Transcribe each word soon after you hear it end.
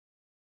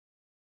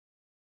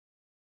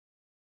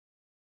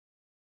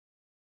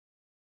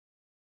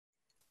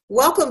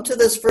Welcome to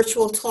this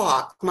virtual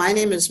talk. My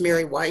name is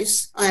Mary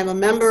Weiss. I am a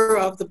member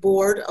of the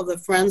board of the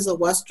Friends of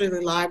Westerly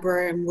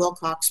Library in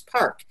Wilcox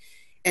Park.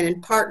 And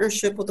in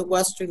partnership with the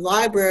Westerly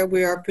Library,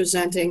 we are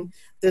presenting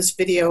this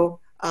video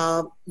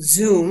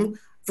Zoom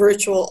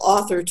virtual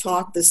author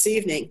talk this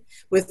evening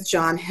with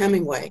John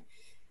Heminway.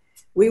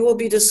 We will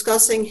be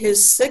discussing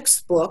his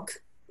sixth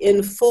book,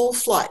 In Full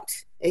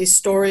Flight, A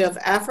Story of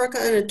Africa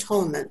and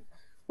Atonement,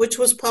 which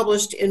was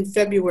published in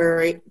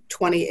February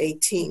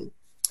 2018.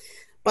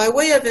 By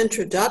way of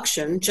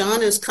introduction,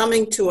 John is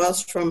coming to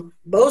us from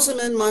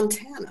Bozeman,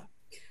 Montana.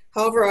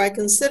 However, I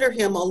consider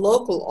him a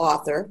local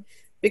author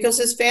because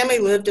his family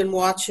lived in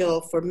Watch Hill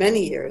for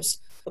many years,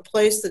 a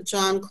place that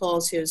John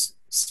calls his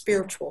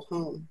spiritual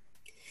home.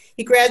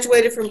 He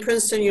graduated from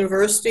Princeton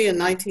University in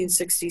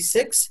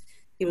 1966.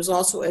 He was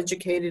also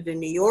educated in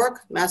New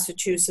York,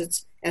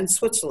 Massachusetts, and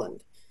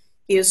Switzerland.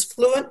 He is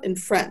fluent in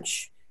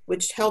French,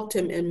 which helped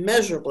him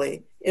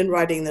immeasurably in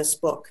writing this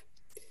book.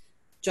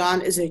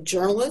 John is a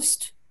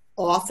journalist,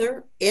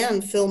 author,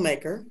 and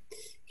filmmaker.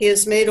 He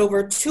has made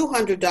over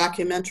 200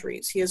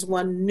 documentaries. He has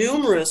won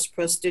numerous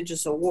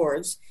prestigious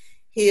awards.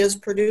 He has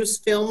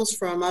produced films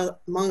from,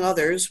 among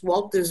others,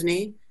 Walt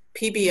Disney,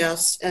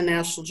 PBS, and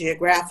National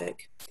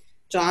Geographic.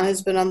 John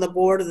has been on the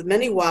board of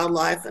many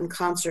wildlife and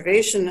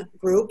conservation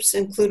groups,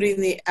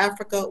 including the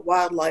Africa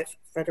Wildlife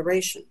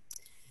Federation.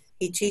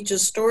 He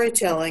teaches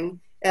storytelling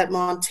at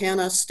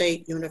Montana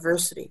State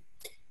University.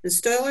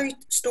 The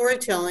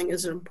storytelling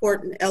is an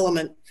important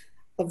element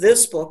of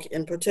this book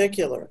in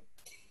particular.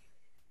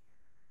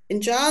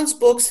 In John's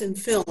books and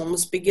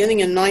films,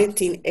 beginning in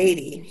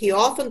 1980, he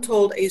often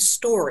told a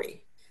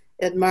story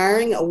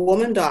admiring a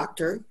woman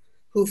doctor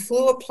who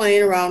flew a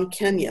plane around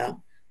Kenya,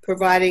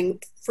 providing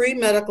free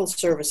medical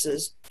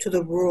services to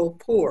the rural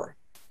poor.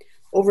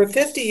 Over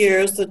 50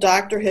 years, the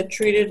doctor had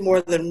treated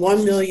more than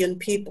 1 million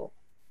people.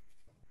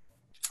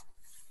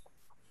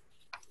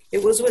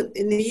 It was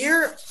in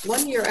the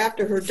 1 year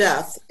after her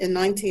death in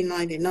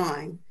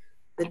 1999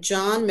 that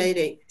John made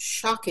a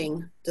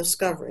shocking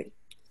discovery.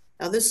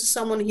 Now, this is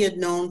someone he had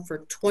known for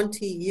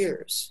 20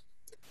 years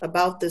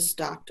about this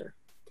doctor.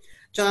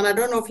 John, I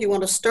don't know if you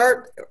want to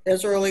start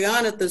as early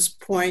on at this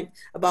point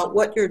about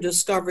what your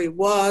discovery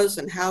was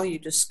and how you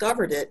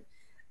discovered it,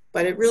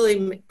 but it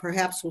really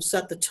perhaps will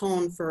set the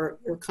tone for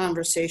your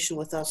conversation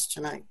with us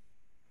tonight.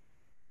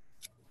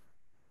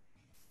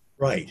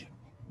 Right.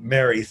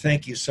 Mary,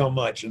 thank you so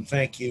much, and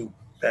thank you,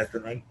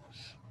 Bethany.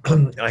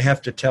 I have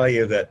to tell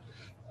you that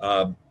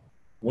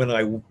when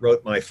I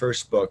wrote my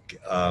first book,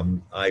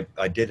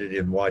 I did it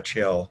in Watch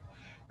Hill,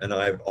 and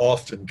I've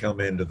often come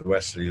into the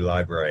Westerly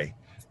Library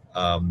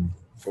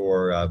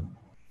for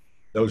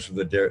those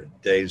were the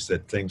days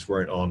that things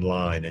weren't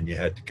online, and you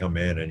had to come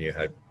in, and you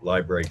had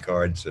library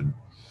cards and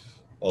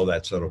all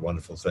that sort of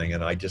wonderful thing.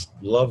 And I just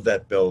love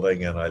that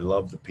building, and I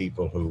love the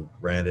people who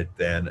ran it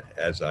then,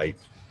 as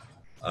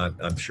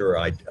I'm sure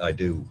I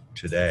do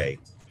today.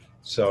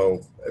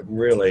 So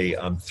really,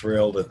 I'm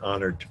thrilled and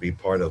honored to be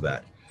part of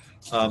that.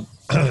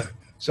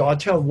 So I'll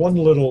tell one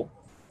little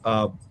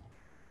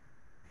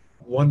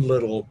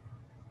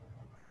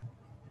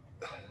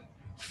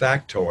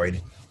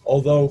factoid,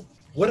 although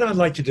what I'd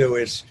like to do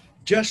is,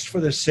 just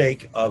for the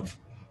sake of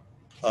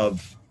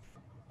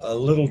a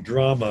little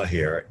drama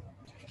here,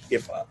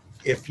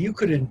 if you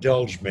could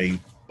indulge me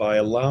by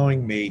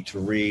allowing me to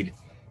read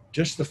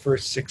just the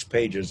first 6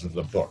 pages of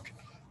the book,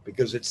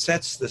 because it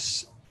sets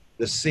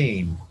the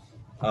scene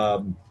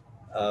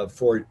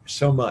for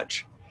so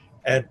much.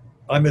 And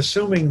I'm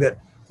assuming that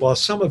while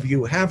some of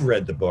you have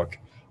read the book,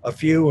 a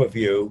few of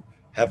you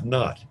have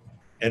not.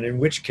 And in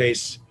which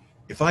case,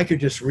 if I could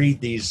just read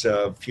these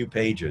few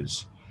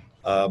pages,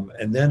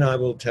 and then I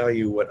will tell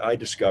you what I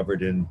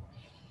discovered in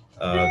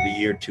the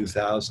year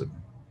 2000.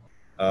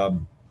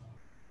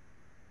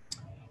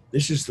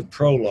 This is the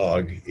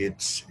prologue.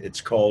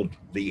 It's called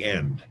The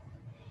End.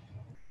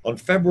 On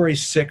February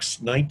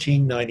 6,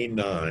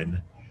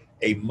 1999,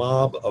 a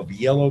mob of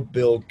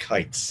yellow-billed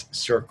kites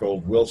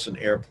circled Wilson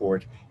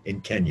Airport in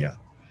Kenya,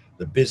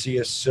 the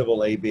busiest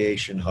civil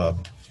aviation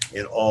hub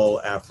in all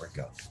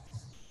Africa.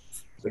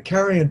 The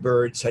carrion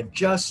birds had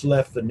just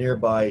left the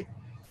nearby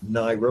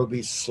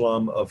Nairobi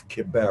slum of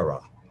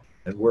Kibera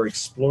and were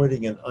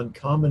exploiting an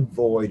uncommon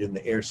void in the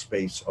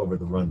airspace over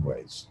the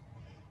runways.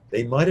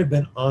 They might have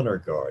been honor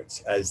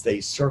guards as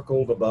they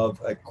circled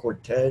above a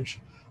cortege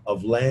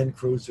of Land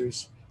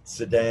Cruisers,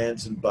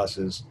 sedans, and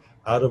buses,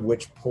 out of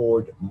which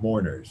poured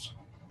mourners,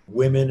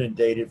 women in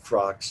dated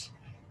frocks,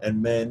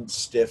 and men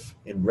stiff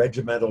in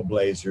regimental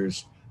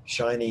blazers,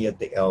 shiny at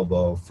the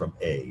elbow from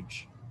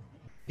age.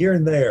 Here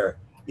and there,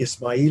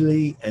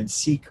 Ismaili and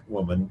Sikh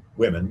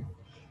women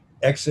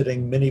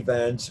exiting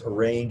minivans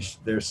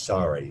arranged their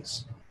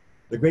saris.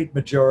 The great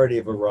majority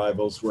of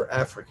arrivals were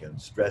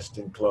Africans dressed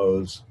in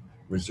clothes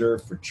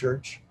reserved for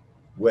church,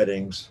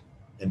 weddings,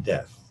 and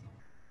death.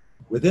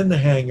 Within the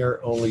hangar,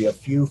 only a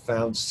few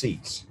found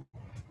seats.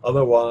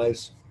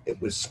 Otherwise,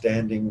 it was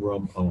standing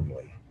room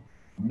only.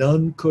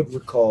 None could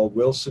recall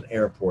Wilson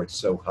Airport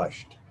so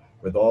hushed,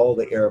 with all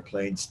the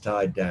airplanes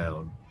tied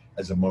down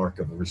as a mark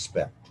of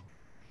respect.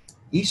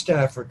 East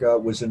Africa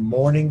was in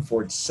mourning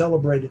for its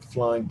celebrated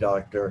flying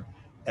doctor,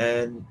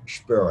 Anne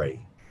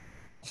Sperry,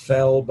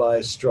 fell by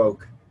a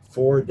stroke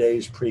 4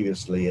 days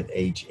previously at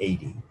age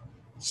 80,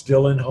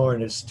 still in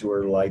harness to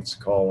her life's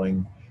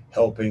calling,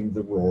 helping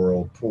the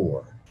rural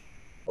poor.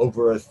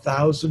 Over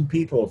 1,000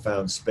 people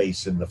found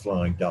space in the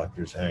flying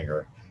doctor's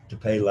hangar to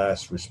pay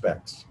last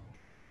respects.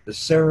 The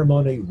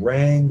ceremony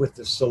rang with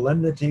the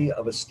solemnity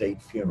of a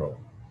state funeral.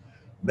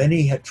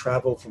 Many had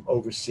traveled from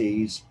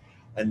overseas,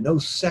 and no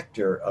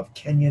sector of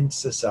Kenyan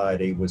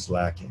society was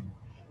lacking.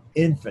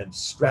 Infants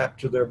strapped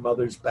to their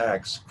mothers'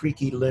 backs,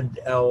 creaky-limbed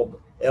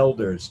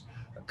elders,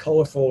 a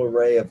colorful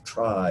array of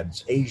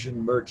tribes,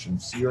 Asian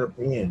merchants,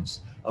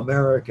 Europeans,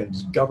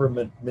 Americans,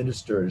 government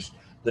ministers,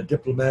 the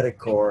diplomatic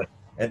corps,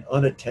 and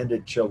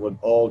unattended children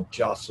all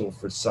jostled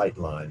for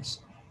sightlines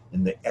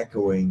in the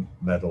echoing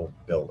metal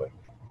building.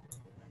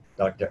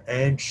 Dr.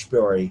 Anne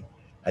Sperry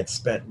had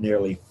spent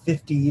nearly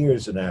 50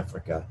 years in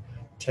Africa,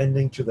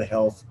 tending to the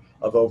health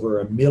of over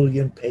 1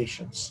 million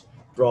patients,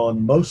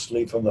 drawn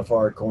mostly from the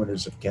far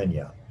corners of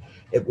Kenya.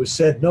 It was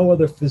said no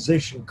other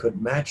physician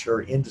could match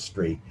her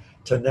industry,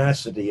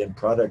 tenacity, and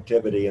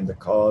productivity in the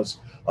cause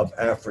of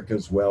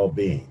Africa's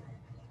well-being.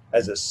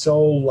 As a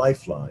sole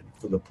lifeline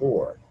for the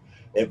poor,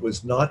 it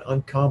was not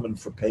uncommon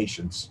for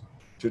patients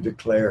to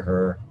declare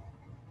her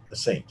a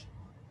saint.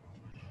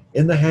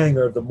 In the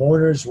hangar, the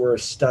mourners were a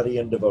study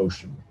in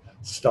devotion,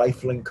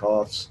 stifling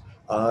coughs,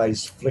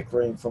 eyes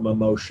flickering from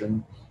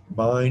emotion,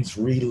 minds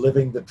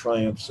reliving the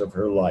triumphs of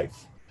her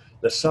life.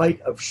 The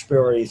sight of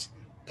Sperry's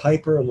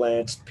Piper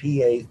Lance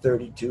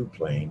PA-32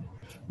 plane,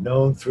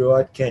 known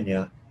throughout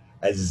Kenya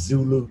as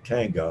Zulu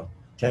Tango,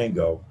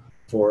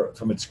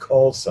 from its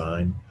call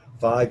sign,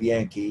 5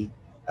 Yankee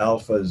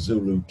Alpha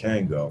Zulu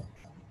Tango,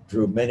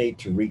 drew many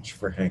to reach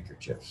for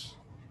handkerchiefs.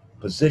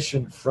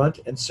 Positioned front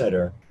and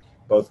center,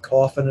 both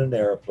coffin and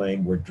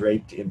airplane were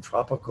draped in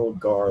tropical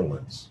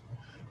garlands.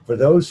 For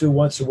those who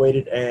once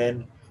awaited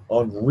Anne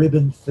on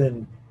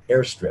ribbon-thin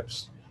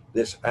airstrips,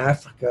 this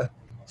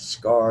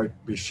Africa-scarred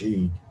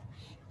machine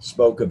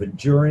spoke of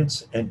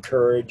endurance and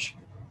courage.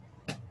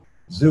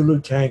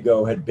 Zulu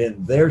Tango had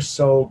been their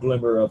sole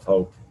glimmer of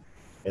hope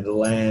in a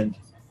land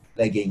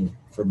begging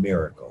for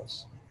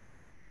miracles.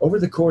 Over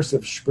the course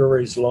of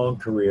Sperry's long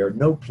career,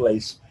 no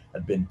place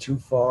had been too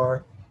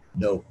far,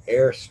 no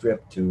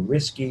airstrip too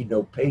risky,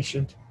 no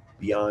patient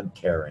beyond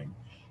caring.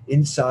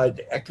 Inside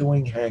the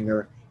echoing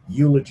hangar,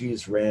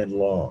 eulogies ran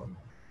long,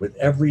 with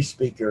every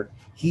speaker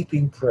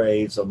heaping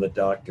praise on the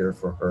doctor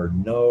for her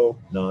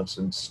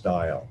no-nonsense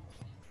style,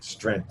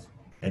 strength,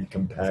 and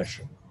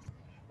compassion.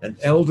 An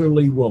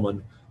elderly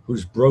woman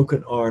whose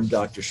broken arm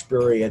Dr.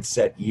 Sperry had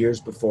set years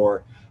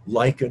before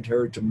likened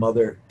her to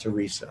Mother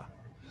Teresa.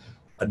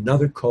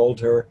 Another called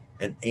her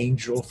an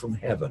angel from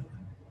heaven.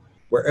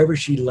 Wherever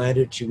she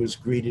landed, she was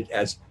greeted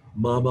as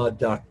Mama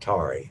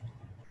Doctari,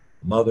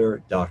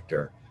 Mother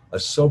Doctor, a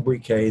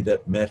sobriquet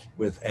that met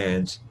with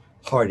Anne's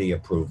hearty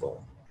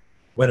approval.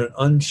 When an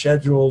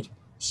unscheduled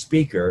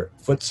speaker,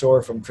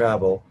 footsore from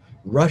travel,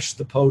 rushed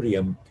the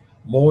podium,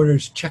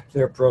 mourners checked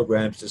their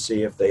programs to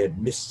see if they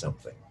had missed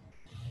something.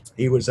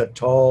 He was a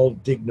tall,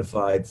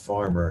 dignified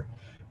farmer,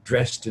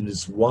 dressed in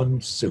his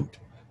one suit,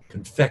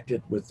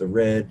 confected with the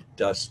red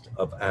dust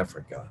of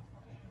Africa,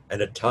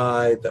 and a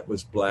tie that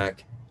was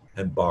black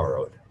and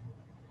borrowed.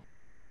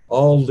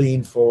 All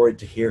leaned forward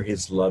to hear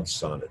his love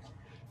sonnet.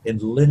 In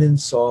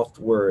linen-soft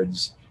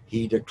words,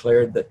 he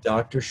declared that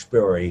Dr.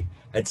 Sperry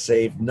had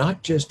saved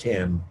not just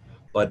him,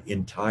 but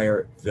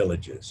entire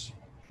villages.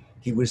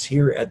 He was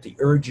here at the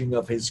urging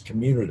of his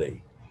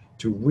community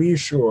to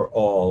reassure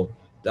all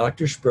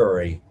Dr.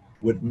 Sperry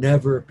would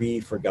never be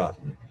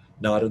forgotten,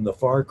 not in the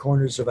far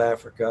corners of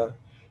Africa,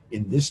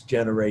 in this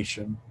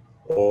generation,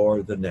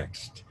 or the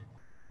next.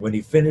 When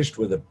he finished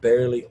with a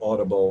barely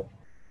audible,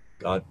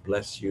 "God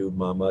bless you,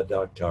 Mama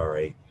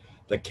Doctari,"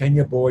 the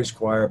Kenya Boys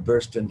Choir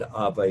burst into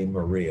Ave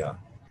Maria.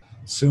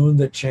 Soon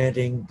the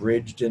chanting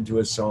bridged into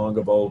a song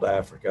of old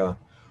Africa,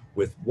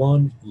 with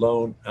one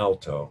lone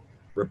alto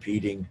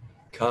repeating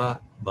 "Ka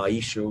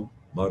Maishu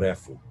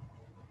Marefu,"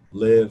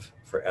 live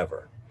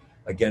forever,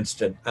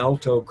 against an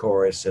alto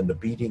chorus and the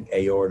beating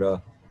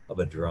aorta of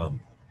a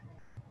drum.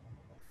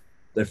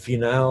 The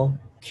finale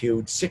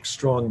cued 6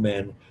 strong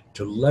men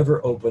to lever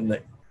open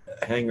the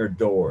hangar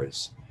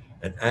doors,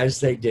 and as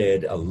they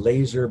did, a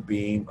laser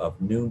beam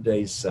of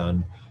noonday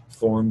sun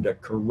formed a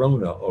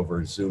corona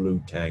over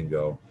Zulu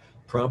Tango,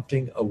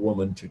 prompting a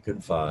woman to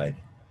confide,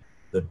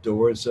 "The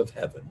doors of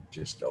heaven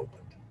just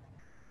opened."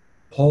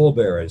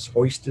 Pallbearers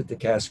hoisted the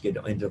casket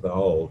into the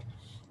hold,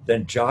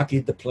 then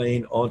jockeyed the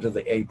plane onto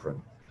the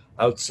apron.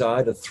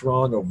 Outside, a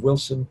throng of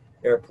Wilson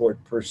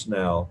Airport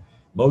personnel,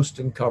 most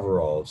in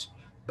coveralls,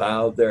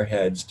 bowed their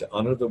heads to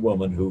honor the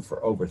woman who,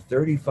 for over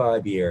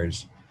 35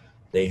 years,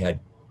 they had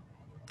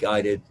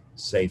guided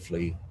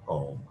safely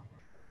home.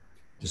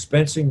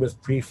 Dispensing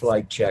with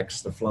pre-flight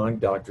checks, the flying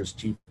doctor's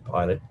chief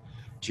pilot,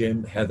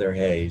 Jim Heather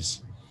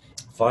Hayes,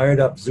 fired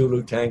up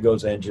Zulu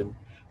Tango's engine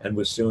and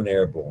was soon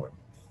airborne.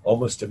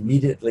 Almost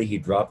immediately, he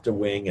dropped a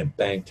wing and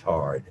banked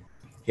hard.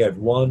 He had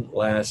one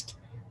last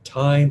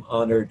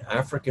time-honored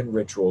African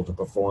ritual to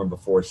perform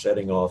before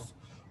setting off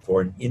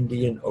for an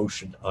Indian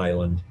Ocean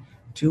island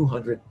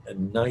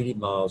 290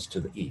 miles to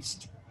the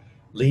east.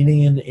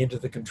 Leaning into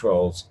the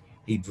controls,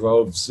 he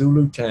drove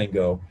Zulu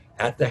Tango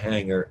at the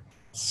hangar,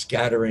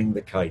 scattering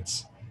the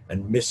kites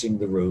and missing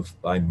the roof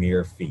by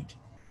mere feet.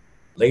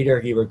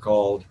 Later, he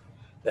recalled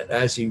that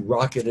as he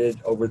rocketed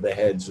over the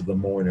heads of the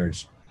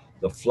mourners,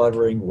 the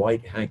fluttering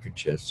white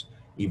handkerchiefs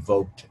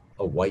evoked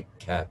a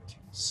white-capped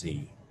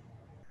sea.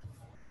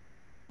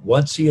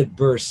 Once he had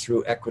burst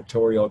through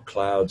equatorial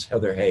clouds,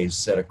 Heather Hayes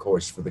set a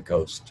course for the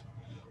coast.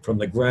 From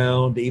the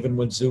ground, even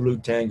when Zulu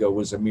Tango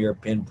was a mere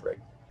pinprick,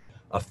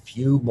 a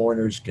few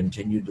mourners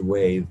continued to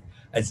wave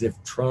as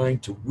if trying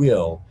to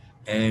will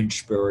Anne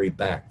Spurry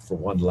back for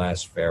one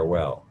last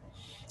farewell.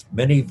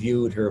 Many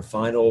viewed her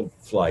final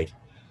flight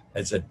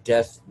as a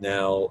death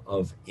knell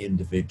of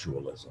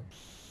individualism,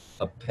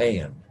 a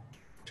paean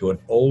to an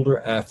older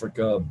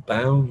Africa of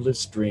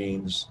boundless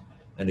dreams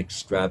and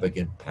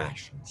extravagant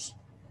passions.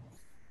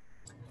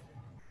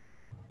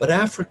 But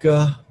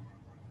Africa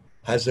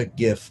has a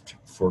gift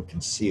for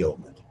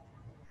concealment.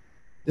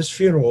 This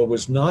funeral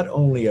was not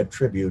only a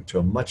tribute to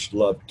a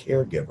much-loved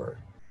caregiver,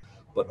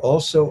 but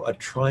also a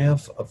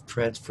triumph of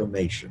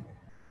transformation.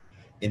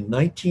 In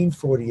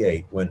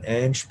 1948, when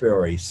Anne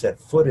Spurry set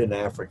foot in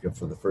Africa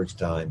for the first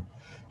time,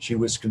 she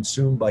was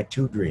consumed by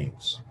two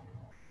dreams.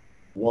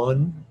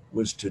 One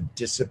was to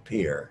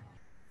disappear,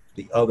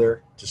 the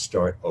other to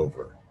start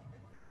over.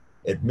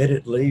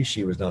 Admittedly,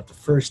 she was not the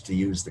first to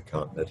use the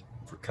continent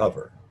for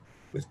cover.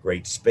 With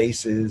great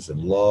spaces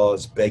and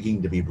laws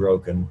begging to be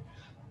broken,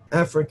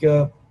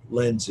 Africa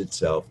lends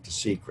itself to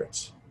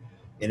secrets.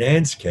 In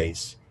Anne's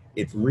case,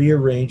 it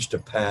rearranged a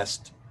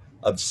past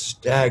of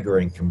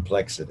staggering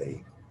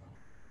complexity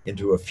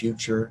into a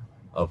future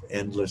of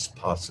endless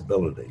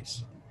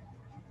possibilities.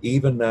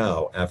 Even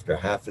now, after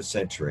half a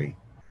century,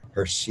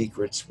 her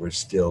secrets were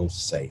still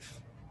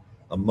safe.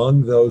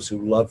 Among those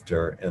who loved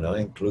her, and I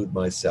include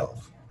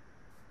myself,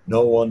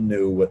 no one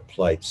knew what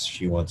plights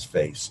she once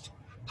faced,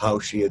 how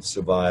she had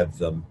survived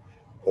them,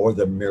 or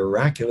the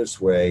miraculous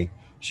way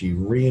she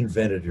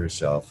reinvented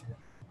herself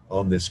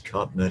on this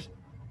continent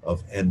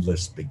of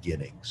endless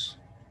beginnings.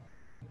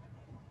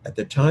 At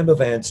the time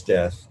of Anne's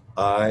death,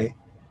 I,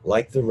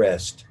 like the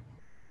rest,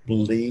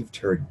 believed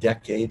her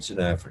decades in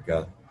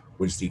Africa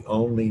was the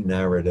only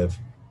narrative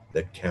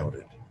that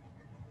counted.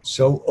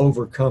 So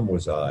overcome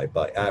was I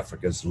by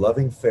Africa's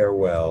loving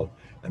farewell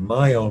and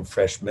my own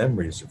fresh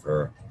memories of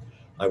her,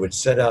 I would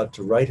set out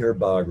to write her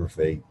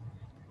biography.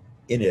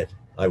 In it,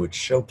 I would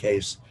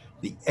showcase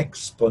the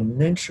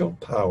exponential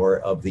power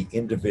of the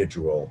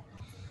individual,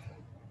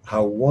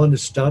 how one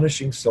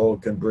astonishing soul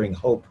can bring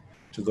hope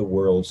to the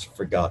world's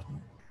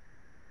forgotten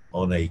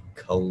on a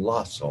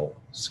colossal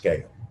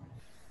scale.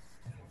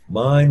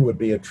 Mine would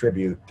be a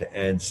tribute to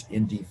Anne's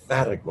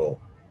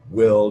indefatigable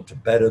will to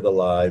better the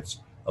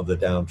lives of the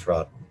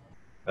downtrodden,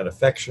 an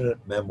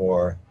affectionate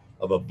memoir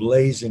of a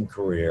blazing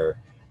career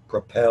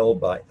propelled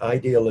by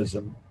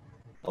idealism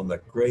on the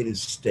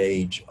greatest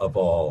stage of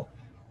all,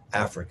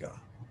 Africa.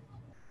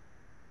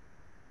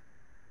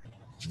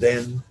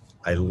 Then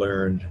I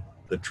learned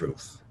the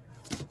truth.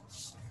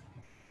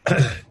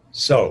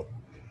 So,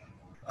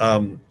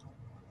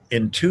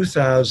 in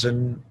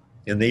 2000,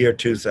 in the year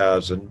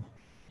 2000,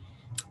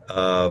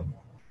 uh,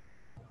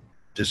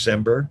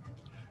 December,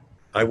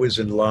 I was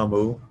in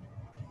Lamu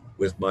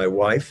with my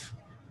wife.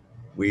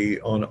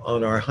 We on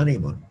our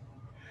honeymoon,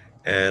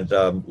 and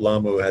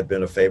Lamu had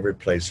been a favorite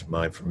place of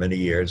mine for many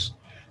years,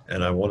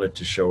 and I wanted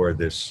to show her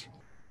this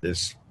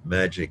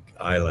magic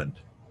island.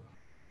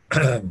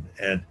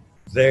 And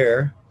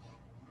there,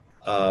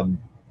 and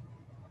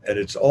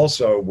it's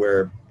also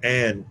where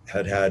Anne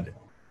had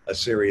a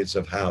series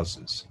of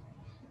houses.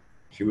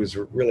 She was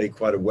really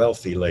quite a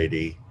wealthy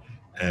lady,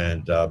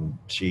 and um,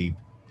 she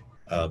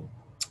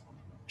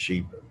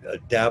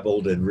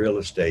dabbled in real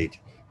estate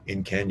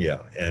in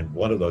Kenya, and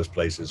one of those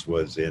places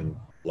was in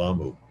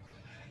Lamu.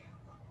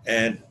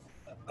 And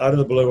out of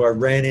the blue, I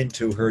ran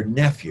into her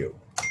nephew,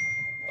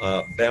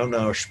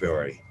 Bernard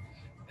Spurry,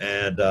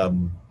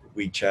 and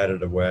we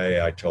chatted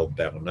away. I told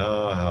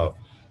Bernard how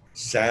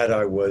sad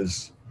I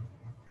was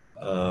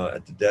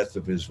at the death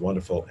of his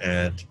wonderful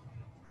aunt.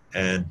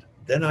 And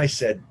then I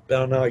said,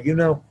 Bernard, you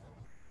know,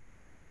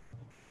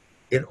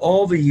 in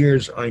all the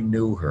years I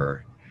knew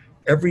her,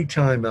 every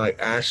time I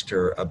asked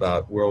her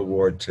about World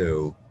War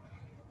II,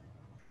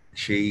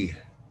 she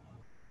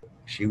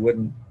she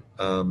wouldn't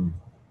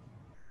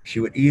she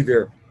would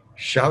either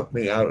shout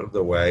me out of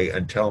the way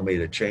and tell me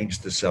to change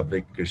the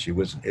subject because she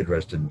wasn't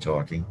interested in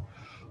talking,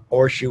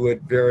 or she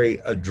would very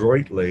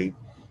adroitly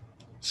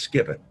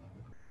skip it.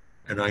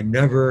 And I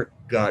never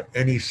got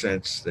any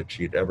sense that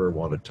she'd ever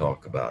want to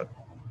talk about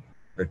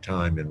her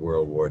time in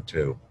World War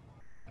II,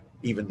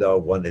 even though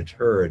one had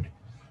heard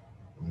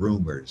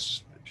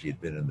rumors that she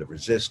had been in the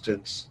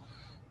resistance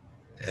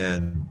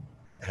and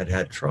had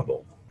had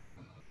trouble.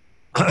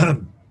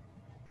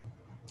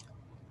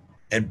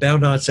 And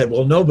Boundon said,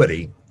 well,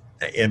 nobody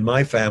in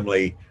my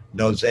family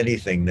knows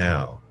anything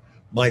now.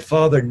 My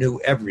father knew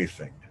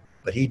everything,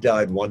 but he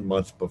died 1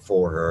 month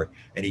before her,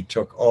 and he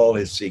took all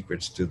his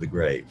secrets to the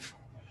grave.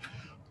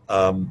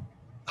 Um,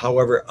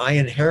 However, I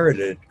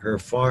inherited her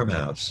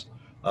farmhouse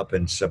up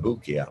in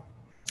Sabukia,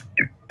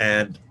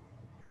 and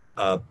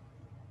uh,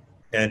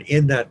 and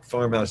in that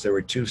farmhouse there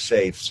were two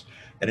safes,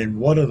 and in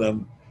one of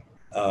them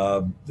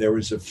there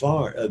was a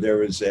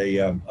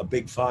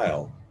big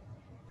file,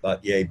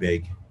 about yay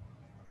big,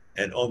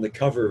 and on the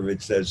cover of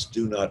it says,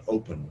 "Do not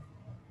open.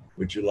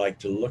 Would you like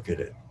to look at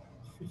it?"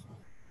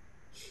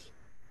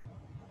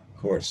 Of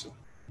course.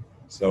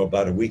 So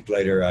about a week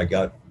later, I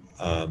got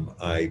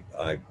I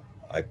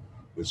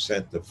was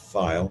sent the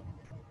file,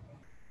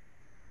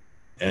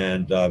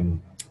 and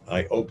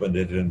I opened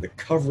it, and the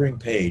covering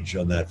page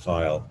on that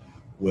file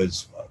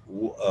was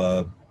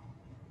uh,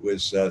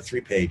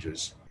 3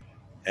 pages,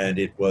 and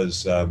it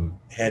was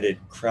headed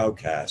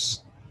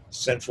Crowdcast,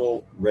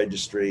 Central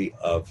Registry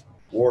of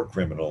War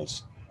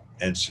Criminals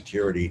and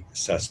Security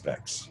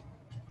Suspects,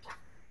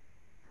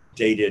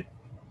 dated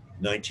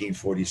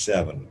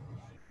 1947.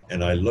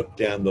 And I looked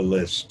down the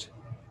list,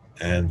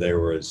 and there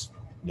was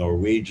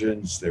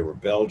Norwegians, there were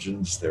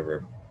Belgians, there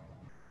were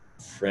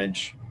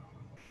French,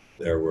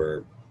 there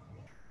were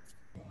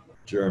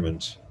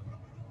Germans.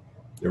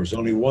 There was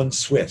only one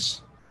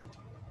Swiss,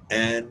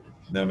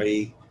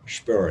 Anne-Marie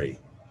Sperry,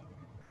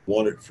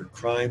 wanted for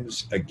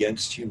crimes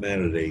against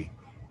humanity,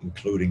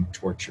 including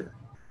torture.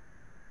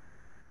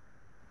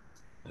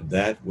 And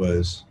that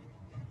was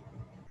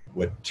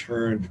what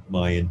turned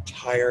my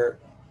entire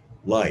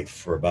life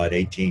for about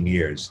 18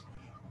 years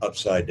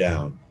upside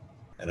down,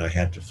 and I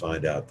had to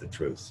find out the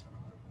truth.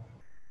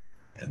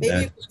 And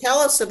Maybe you could tell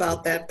us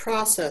about that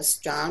process,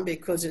 John,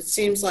 because it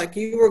seems like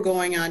you were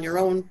going on your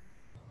own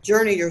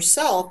journey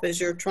yourself as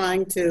you're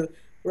trying to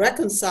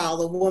reconcile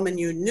the woman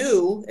you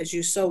knew, as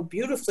you so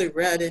beautifully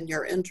read in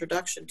your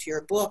introduction to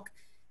your book,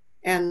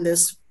 and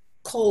this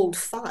cold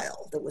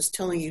file that was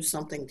telling you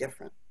something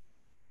different.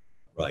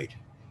 Right.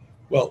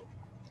 Well,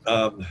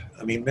 I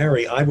mean,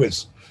 Mary, I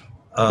was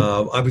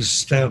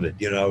astounded.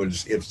 You know,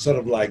 it's sort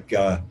of like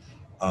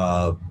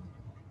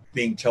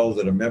being told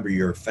that a member of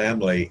your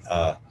family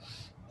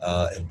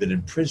had been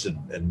in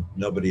prison and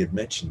nobody had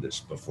mentioned this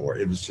before.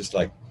 It was just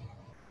like,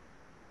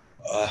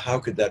 how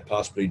could that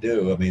possibly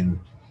do? I mean,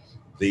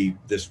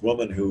 this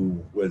woman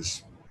who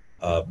was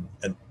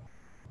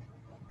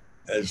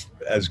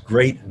as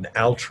great an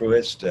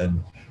altruist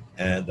and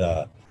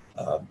a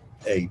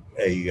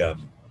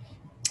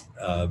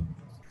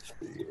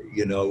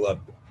you know,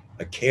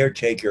 a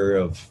caretaker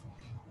of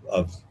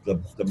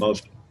the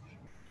most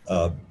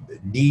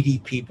needy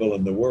people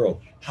in the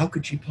world. How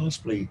could she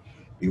possibly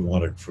be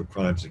wanted for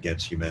crimes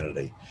against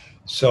humanity?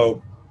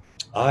 So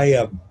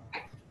I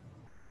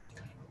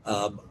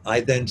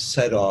then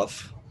set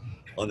off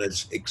on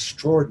this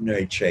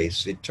extraordinary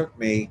chase. It took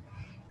me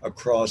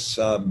across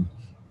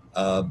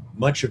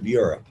much of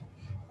Europe.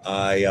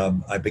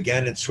 I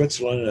began in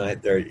Switzerland,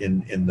 and there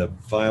in the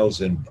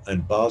files in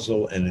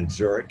Basel and in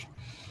Zurich,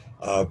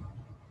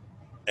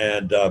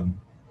 and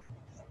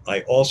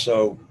I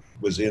also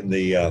was in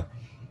the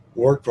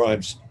war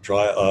crimes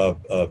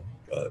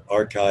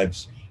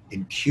archives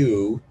in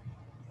Kew,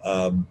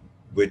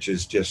 which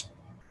is just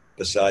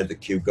beside the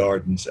Kew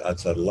Gardens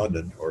outside of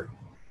London, or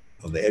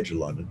on the edge of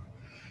London.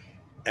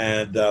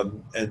 And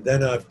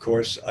then, of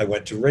course, I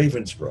went to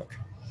Ravensbrück.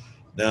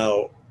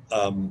 Now,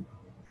 I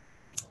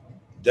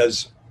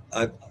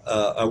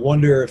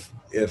wonder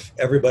if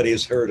everybody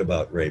has heard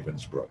about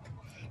Ravensbrück.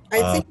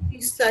 I think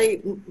you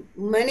say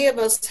many of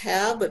us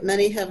have, but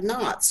many have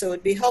not. So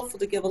it'd be helpful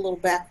to give a little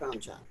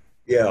background, John.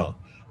 Yeah.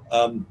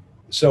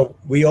 So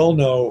we all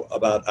know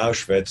about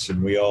Auschwitz,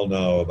 and we all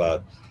know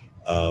about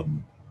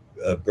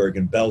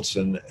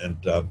Bergen-Belsen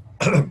and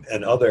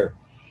other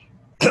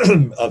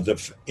of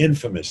the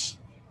infamous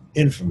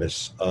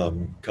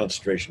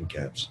concentration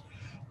camps.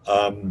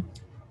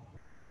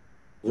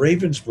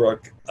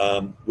 Ravensbrück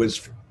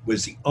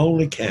was the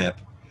only camp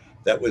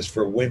that was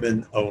for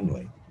women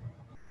only.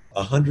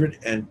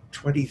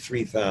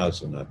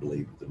 123,000, I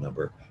believe the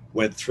number,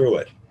 went through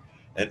it,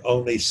 and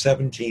only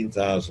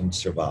 17,000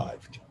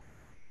 survived.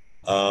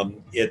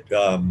 It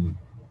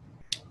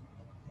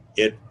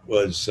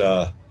was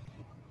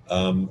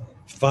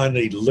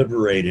finally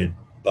liberated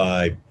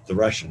by the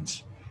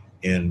Russians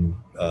in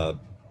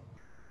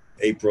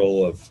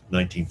April of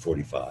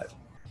 1945,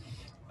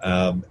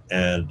 and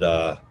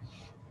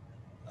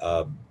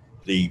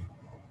the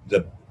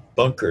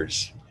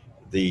bunkers,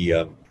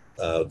 the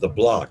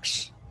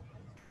blocks,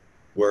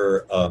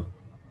 where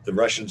the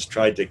Russians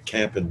tried to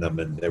camp in them,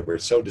 and they were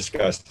so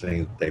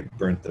disgusting that they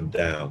burnt them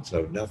down.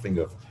 So nothing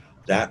of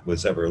that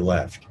was ever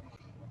left.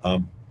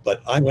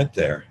 But I went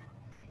there,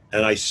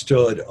 and I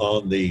stood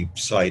on the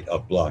site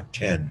of Block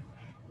 10,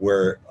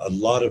 where a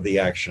lot of the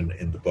action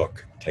in the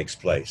book takes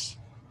place.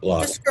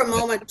 Just for a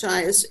moment,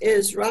 John, is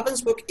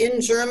Ravensbrück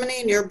in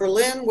Germany, near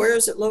Berlin? Where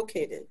is it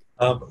located?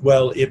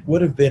 Well, it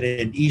would have been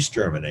in East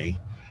Germany,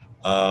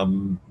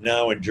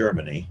 now in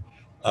Germany.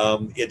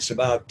 It's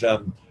about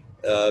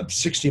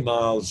 60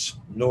 miles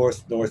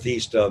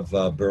northeast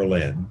of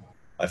Berlin.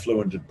 I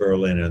flew into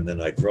Berlin and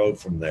then I drove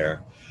from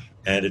there,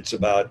 and it's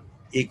about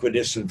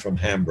equidistant from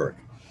Hamburg.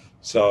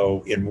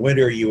 So in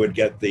winter you would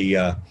get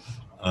the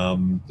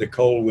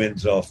cold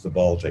winds off the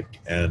Baltic,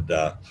 and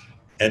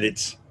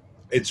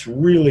it's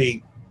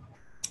really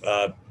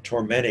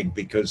tormenting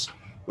because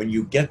when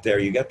you get there,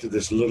 you get to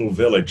this little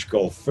village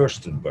called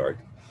Fürstenberg,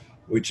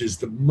 which is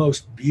the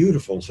most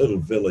beautiful little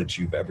village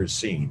you've ever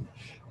seen.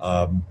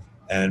 Um,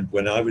 and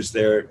when I was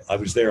there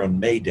on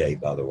May Day,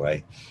 by the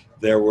way.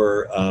 There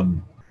were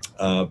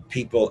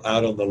people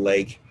out on the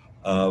lake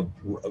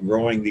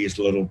rowing these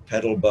little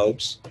pedal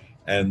boats,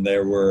 and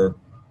there were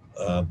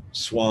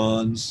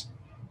swans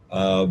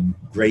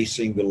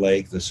gracing the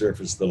lake, the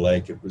surface of the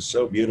lake. It was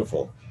so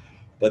beautiful.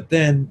 But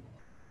then,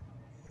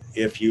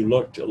 if you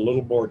looked a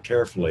little more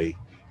carefully,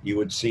 you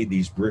would see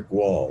these brick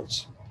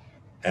walls,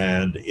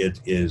 and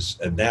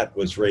that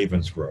was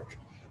Ravensbrück,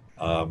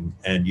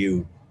 and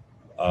you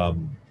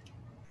um,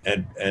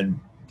 and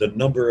the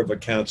number of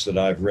accounts that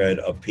I've read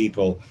of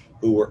people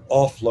who were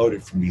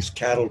offloaded from these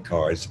cattle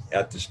cars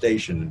at the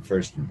station in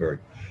Furstenberg,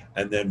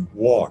 and then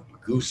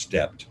walked, goose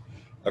stepped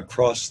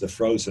across the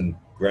frozen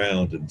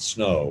ground and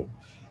snow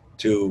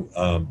to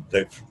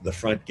the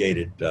front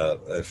gated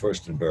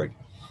Furstenberg,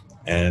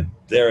 and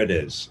there it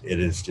is. It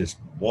is just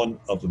one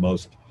of the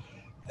most.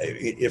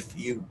 If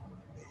you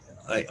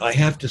I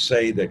have to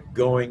say that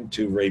going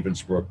to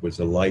Ravensbrück was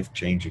a life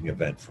changing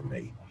event for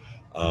me.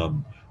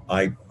 Um,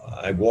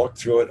 I walked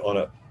through it on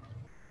a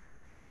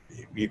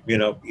you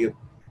know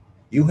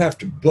you have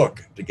to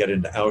book to get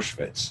into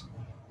Auschwitz,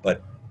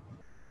 but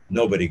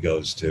nobody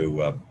goes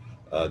to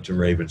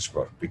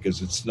Ravensbrück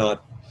because it's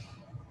not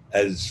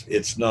at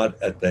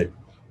the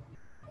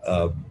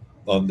uh,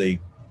 on the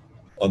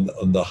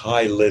on the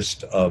high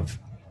list of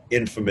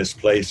infamous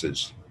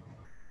places,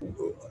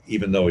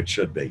 even though it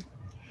should be.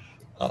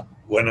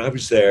 When I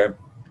was there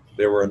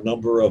were a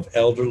number of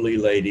elderly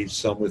ladies,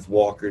 some with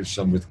walkers,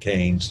 some with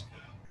canes,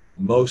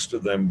 most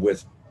of them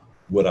with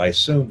what I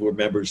assumed were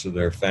members of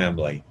their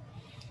family,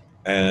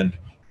 and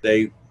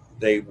they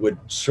they would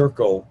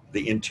circle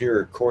the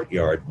interior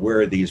courtyard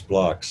where these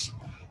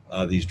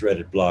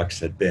dreaded blocks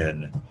had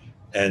been,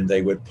 and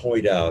they would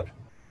point out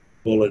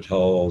bullet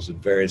holes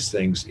and various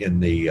things in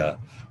the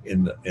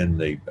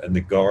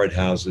guard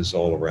houses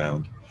all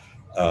around,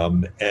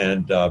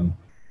 and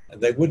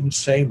they wouldn't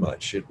say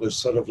much. It was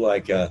sort of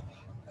like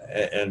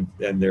and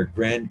their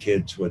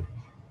grandkids would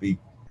be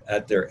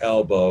at their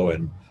elbow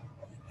and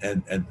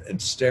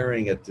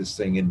staring at this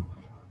thing in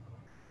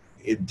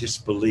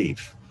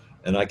disbelief.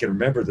 And I can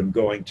remember them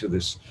going to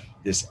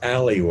this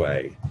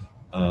alleyway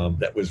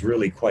that was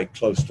really quite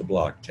close to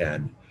Block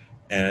 10,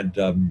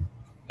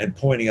 and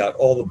pointing out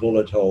all the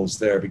bullet holes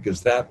there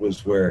because that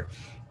was where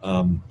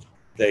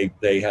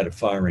they had a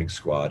firing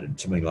squad, and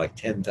something like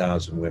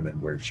 10,000 women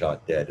were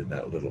shot dead in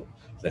that little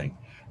thing.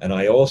 And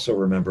I also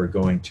remember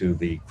going to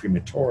the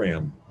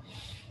crematorium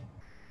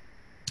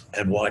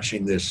and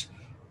watching this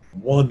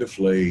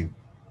wonderfully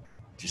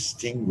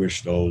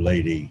distinguished old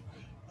lady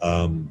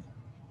um,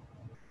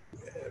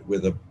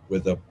 with a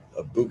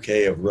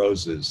bouquet of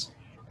roses,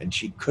 and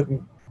she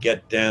couldn't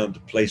get down to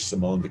place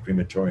them on the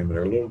crematorium. And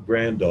her little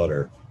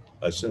granddaughter,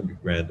 I assume her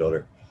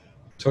granddaughter,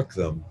 took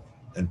them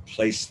and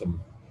placed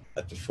them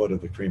at the foot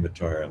of the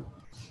crematorium.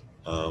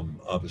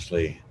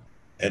 Obviously,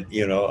 and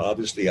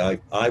obviously,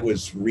 I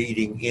was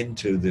reading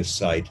into this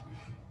site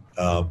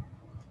uh,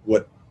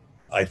 what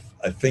I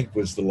think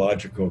was the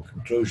logical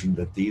conclusion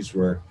that these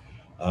were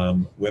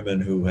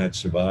women who had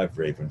survived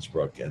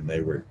Ravensbrück, and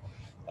they were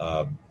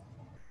um,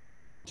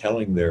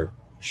 showing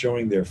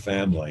their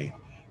family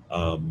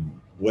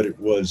what it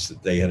was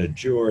that they had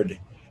endured,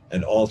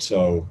 and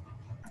also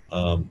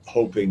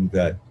hoping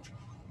that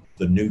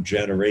the new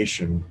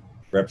generation,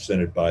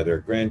 represented by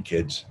their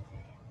grandkids,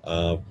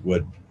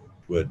 would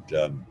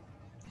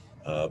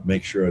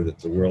make sure that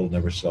the world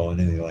never saw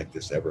anything like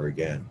this ever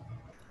again.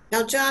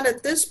 Now, John,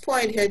 at this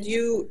point, had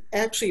you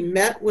actually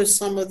met with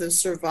some of the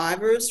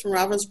survivors from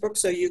Ravensbrück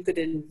so you could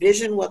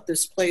envision what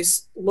this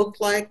place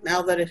looked like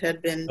now that it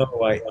had been No,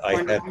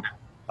 torn down?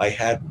 I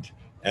hadn't,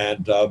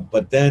 and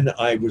but then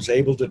I was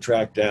able to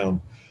track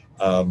down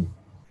um,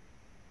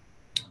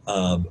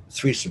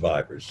 three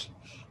survivors.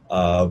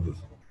 Um,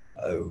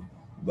 uh,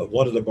 but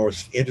one of the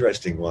most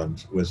interesting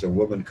ones was a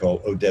woman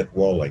called Odette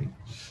Walling,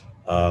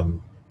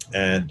 um,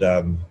 and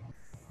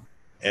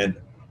and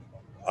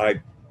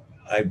I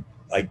I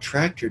I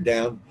tracked her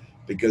down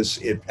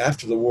because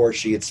after the war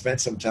she had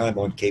spent some time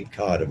on Cape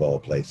Cod of all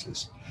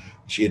places.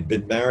 She had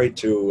been married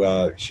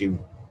to she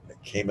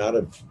came out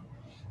of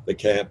the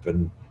camp,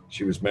 and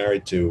she was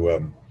married to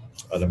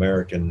an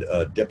American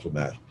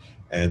diplomat,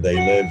 and they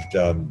lived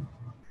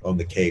on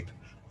the Cape.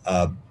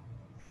 Uh,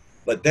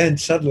 but then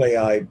suddenly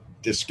I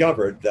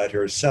discovered that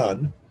her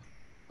son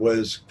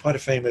was quite a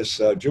famous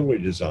jewelry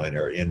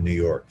designer in New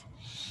York,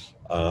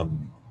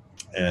 um,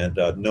 and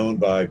known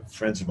by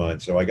friends of mine.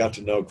 So I got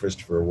to know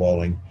Christopher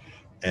Walling,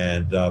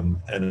 and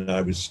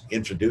I was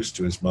introduced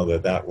to his mother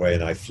that way.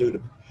 And I flew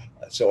to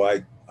So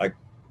I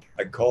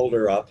called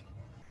her up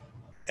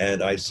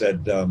and I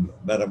said,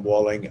 Madame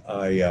Walling,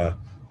 I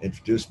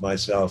introduced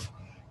myself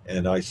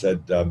and I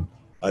said,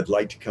 I'd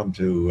like to come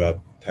to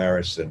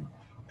Paris and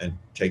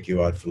take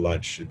you out for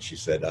lunch. And she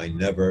said, I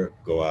never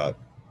go out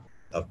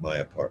of my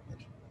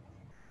apartment.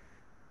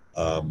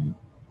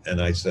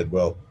 And I said,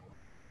 well,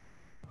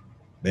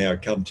 may I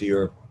come to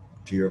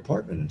your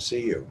apartment and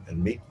see you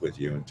and meet with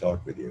you and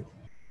talk with you?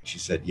 She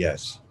said,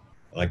 yes.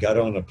 And I got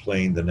on a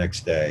plane the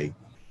next day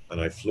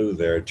and I flew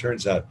there. It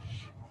turns out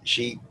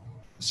she,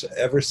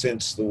 ever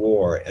since the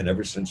war and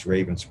ever since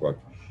Ravensbrück,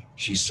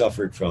 she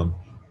suffered from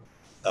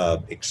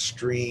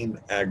extreme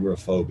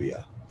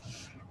agoraphobia.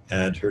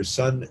 And her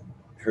son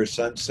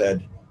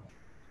said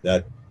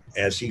that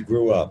as he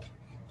grew up,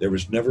 there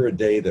was never a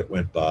day that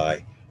went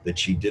by that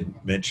she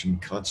didn't mention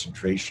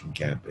concentration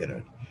camp in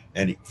it.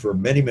 And for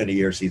many, many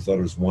years, he thought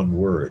it was one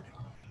word.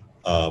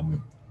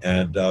 Um,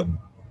 and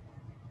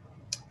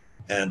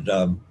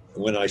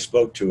when I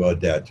spoke to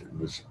Odette, it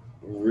was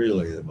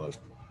really the most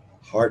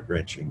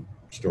heart-wrenching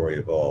story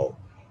of all.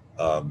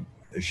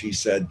 She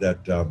said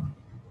that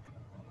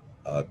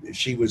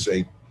she was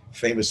a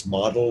famous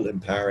model in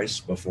Paris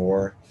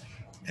before,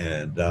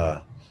 and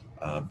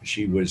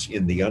she was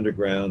in the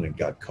underground and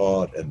got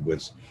caught and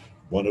was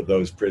one of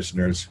those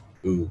prisoners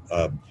who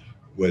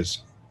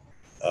was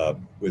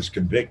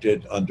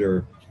convicted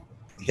under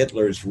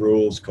Hitler's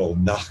rules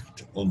called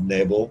Nacht und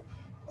Nebel,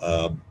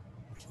 um,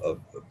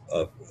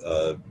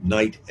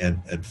 night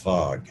and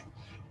fog.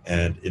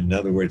 And in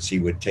other words, he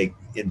would take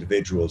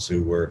individuals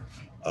who were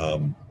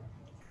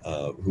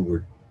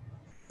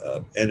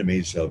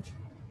enemies of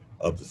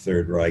the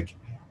Third Reich,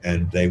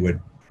 and they would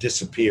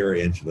disappear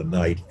into the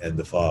night and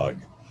the fog.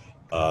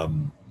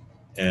 Um,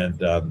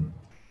 and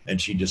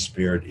and she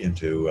disappeared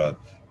into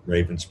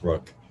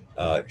Ravensbrück.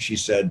 She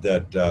said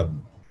that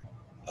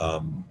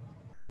um,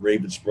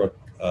 Ravensbrück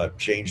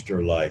changed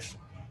her life,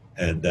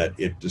 and that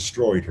it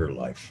destroyed her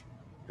life.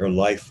 Her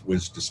life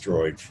was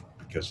destroyed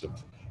because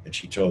of, and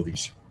she told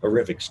these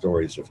horrific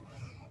stories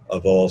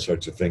of all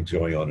sorts of things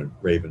going on in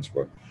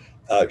Ravensbrück.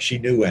 She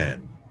knew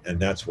Anne, and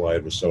that's why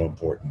it was so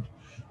important.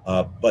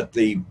 But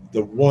the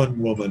one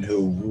woman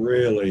who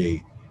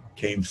really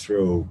came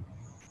through,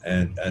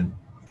 and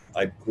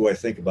who I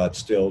think about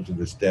still to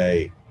this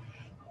day,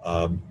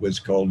 was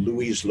called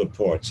Louise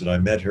Laporte, and I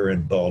met her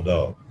in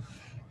Bordeaux.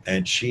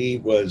 And she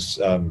was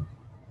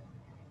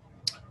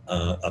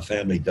a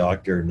family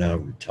doctor, now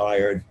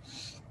retired,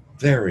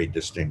 very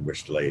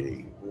distinguished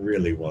lady,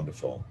 really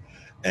wonderful.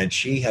 And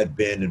she had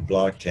been in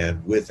Block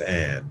 10 with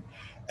Anne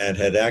and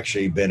had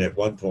actually been at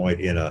one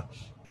point in uh,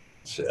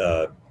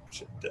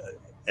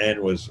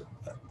 Anne was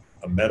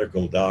a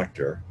medical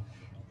doctor,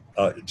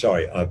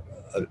 sorry, a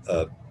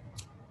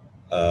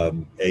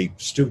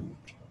student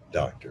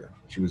doctor.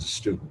 She was a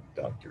student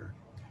doctor,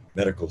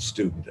 medical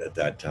student at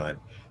that time.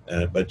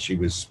 But she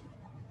was,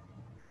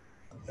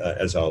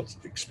 as I'll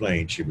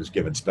explain, she was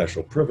given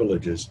special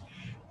privileges,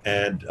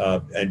 and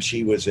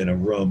she was in a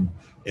room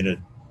in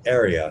an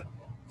area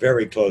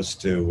very close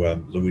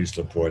to Louise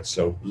Laporte.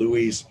 So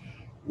Louise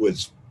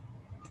was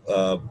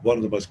one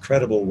of the most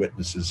credible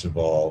witnesses of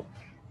all,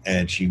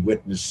 and she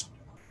witnessed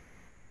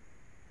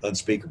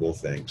unspeakable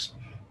things.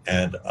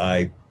 And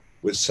I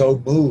was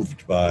so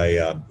moved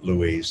by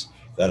Louise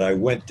that I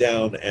went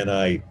down and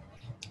I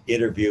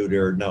interviewed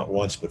her not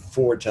once but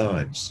four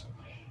times.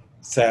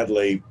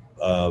 Sadly,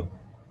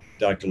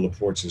 Dr.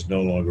 Laporte is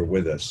no longer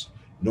with us,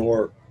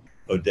 nor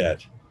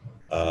Odette,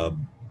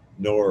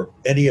 nor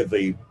any of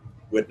the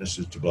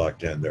witnesses to Block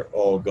 10. They're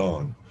all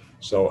gone.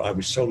 So I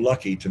was so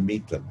lucky to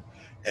meet them.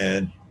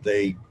 And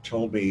they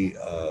told me,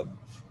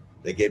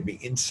 they gave me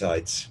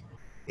insights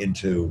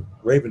into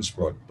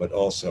Ravensbrück, but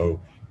also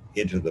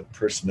into the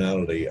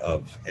personality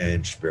of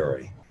Anne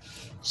Sperry.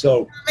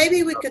 So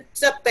maybe we could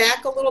step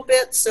back a little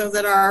bit so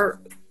that our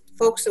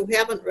folks who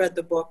haven't read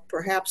the book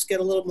perhaps get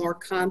a little more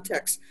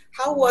context.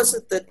 How was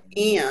it that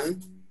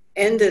Anne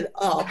ended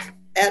up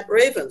at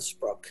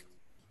Ravensbrück,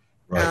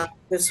 right.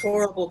 This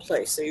horrible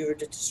place that you were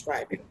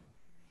describing?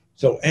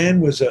 So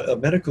Anne was a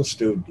medical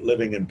student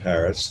living in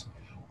Paris,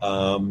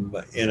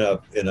 in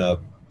a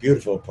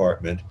beautiful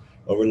apartment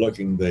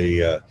overlooking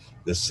the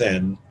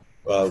Seine,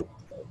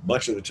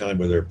 much of the time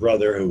with her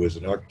brother, who was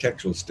an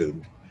architectural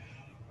student.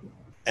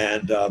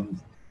 And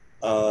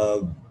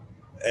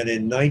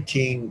in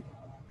 19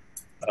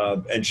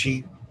 and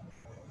she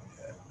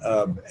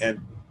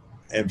and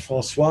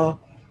Francois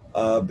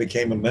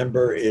became a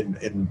member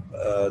in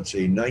let's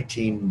see,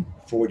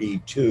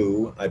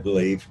 1942, I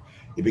believe.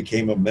 He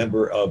became a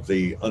member of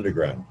the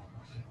underground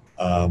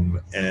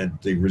and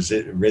the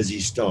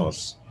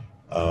resistance,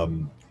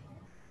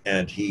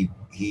 and he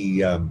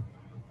um,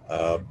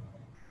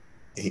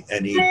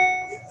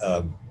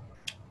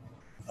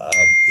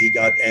 he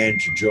got Anne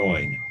to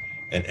join,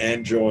 and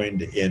Anne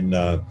joined in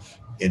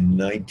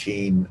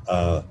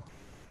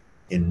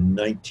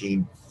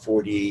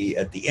 1940,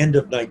 at the end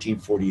of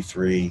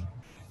 1943,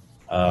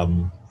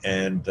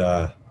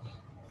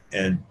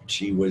 and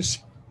she was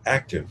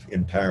active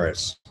in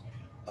Paris.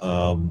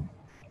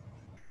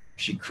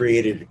 she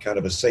created kind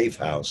of a safe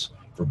house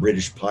for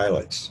British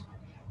pilots,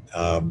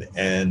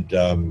 and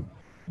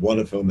one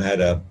of whom had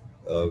a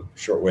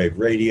shortwave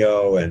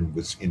radio and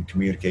was in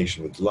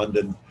communication with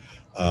London.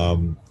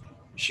 Um,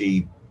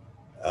 she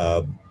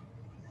uh,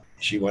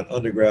 she went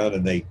underground,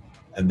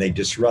 and they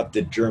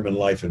disrupted German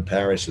life in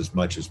Paris as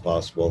much as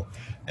possible.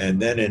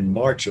 And then in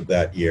March of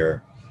that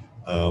year,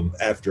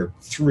 after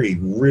 3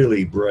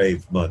 really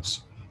brave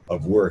months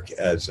of work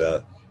as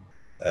a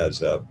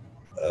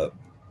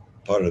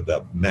part of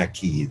the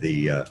Maquis,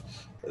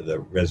 the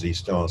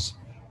Resistance,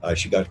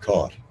 she got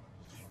caught,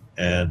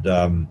 and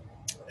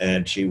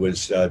and she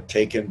was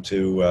taken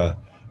to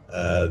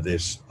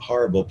this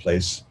horrible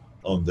place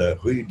on the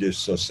Rue de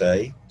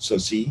Saussy,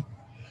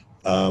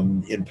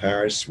 in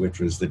Paris, which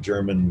was the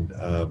German,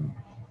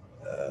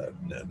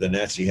 the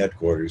Nazi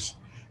headquarters,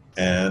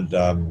 and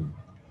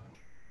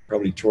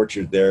probably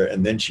tortured there.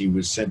 And then she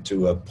was sent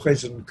to a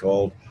prison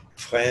called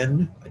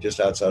Fresnes, just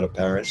outside of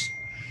Paris,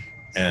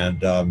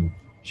 and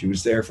she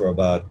was there for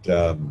about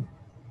um,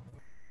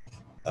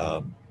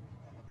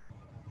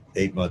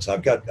 8 months.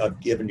 I've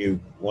given you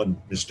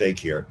one mistake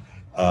here.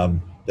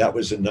 That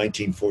was in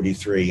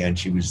 1943, and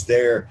she was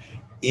there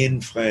in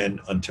Fresnes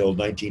until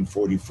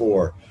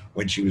 1944,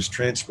 when she was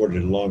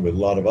transported along with a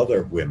lot of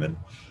other women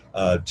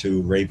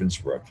to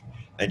Ravensbrück.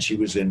 And she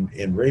was in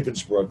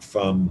Ravensbrück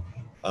from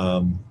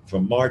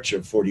March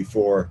of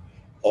 44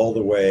 all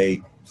the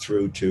way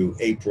through to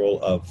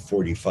April of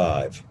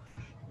 45.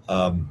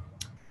 Um,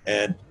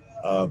 and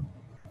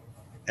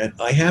and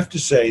I have to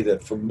say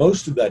that for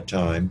most of that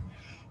time,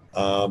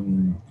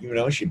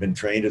 she'd been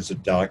trained as a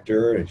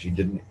doctor, and she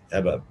didn't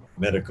have a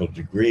medical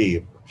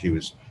degree. She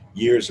was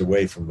years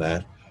away from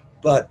that,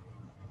 but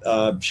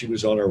she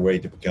was on her way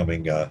to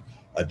becoming a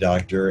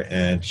doctor,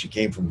 and she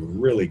came from a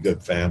really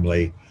good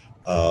family,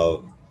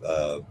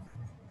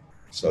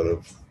 sort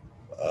of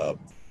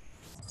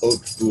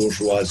haute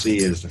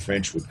bourgeoisie, as the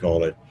French would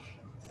call it.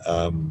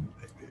 Um,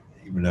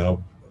 even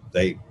though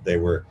they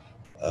were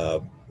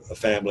a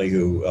family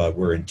who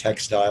were in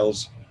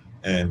textiles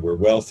and were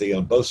wealthy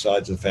on both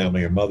sides of the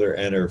family, her mother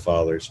and her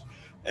father's.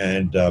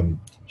 And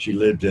she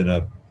lived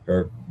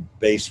her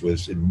base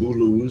was in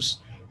Mulhouse,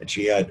 and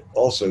she had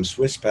also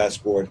Swiss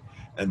passport,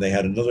 and they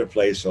had another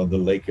place on the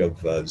lake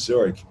of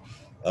Zurich,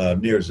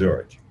 near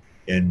Zurich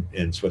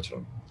in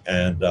Switzerland.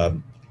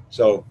 And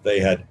so they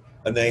had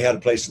a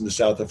place in the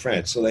south of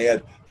France. So they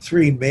had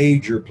 3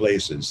 major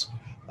places,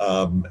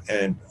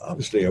 and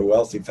obviously a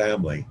wealthy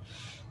family.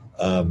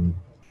 Um,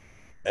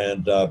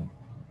 and uh,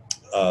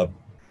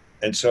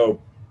 and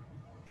so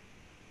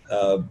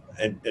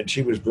and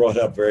she was brought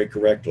up very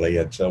correctly,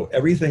 and so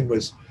everything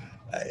was,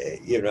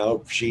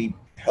 she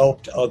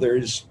helped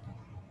others.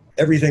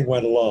 Everything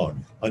went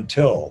along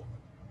until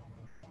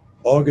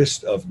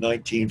August of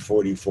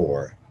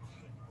 1944.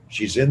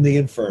 She's in the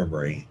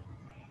infirmary,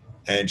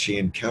 and she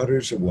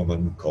encounters a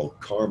woman called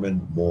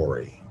Carmen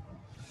Mori.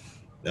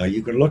 Now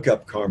you can look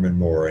up Carmen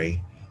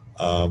Mori,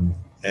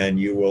 and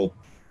you will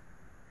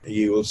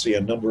see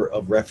a number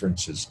of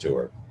references to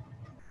her.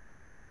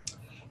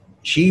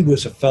 She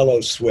was a fellow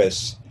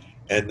Swiss,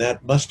 and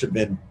that must have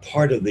been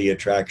part of the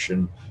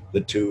attraction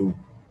the two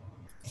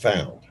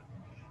found,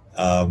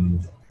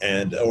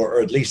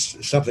 or at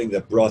least something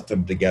that brought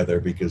them together,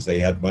 because they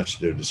had much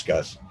to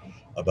discuss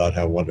about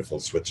how wonderful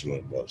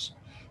Switzerland was.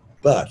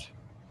 But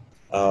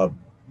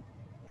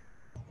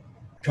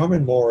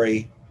Carmen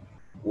Mori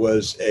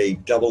was a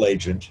double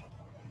agent.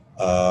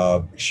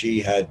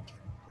 She had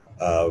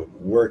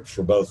worked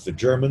for both the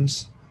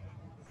Germans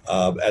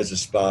as a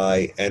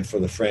spy and for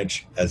the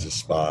French as a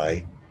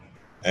spy,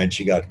 and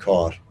she got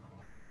caught.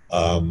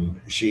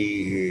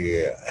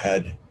 She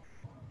had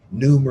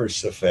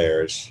numerous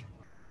affairs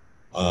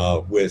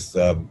with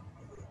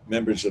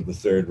members of the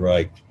Third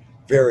Reich,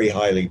 very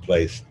highly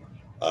placed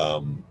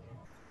uh,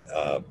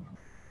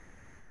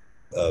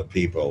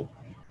 people,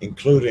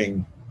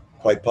 including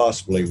quite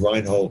possibly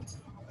Reinhold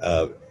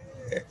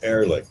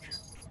Ehrlich,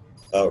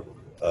 uh,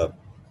 uh,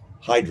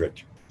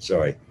 Heydrich,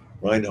 sorry,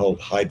 Reinhold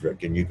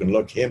Heydrich, and you can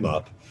look him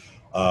up.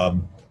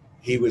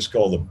 He was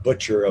called the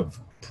Butcher of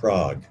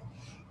Prague.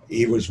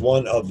 He was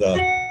one of the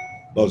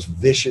most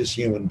vicious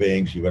human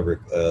beings you ever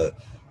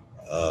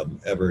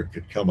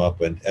could come up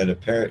with, and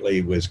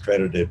apparently was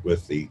credited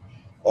with the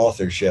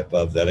authorship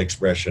of that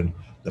expression,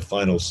 the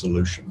final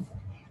solution.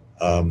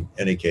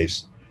 Any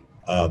case,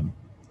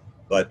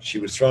 but she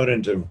was thrown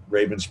into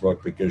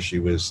Ravensbrück because she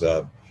was,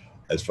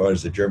 as far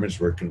as the Germans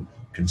were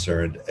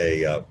concerned,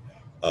 a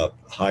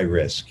high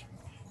risk.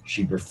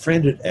 She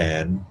befriended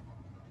Anne,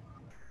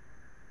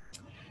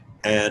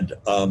 and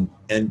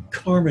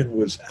Carmen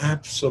was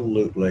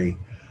absolutely,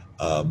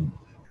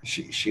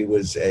 she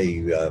was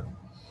a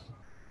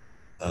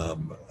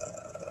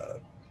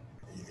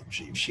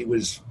she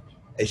was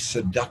a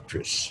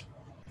seductress,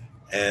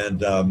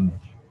 and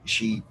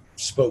she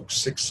spoke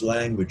 6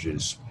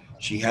 languages.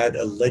 She had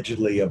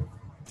allegedly a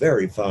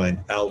very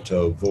fine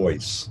alto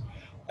voice,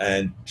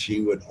 and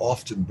she would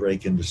often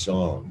break into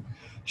song.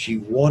 She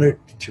wanted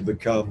to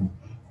become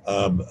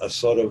a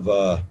sort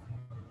of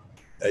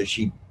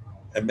she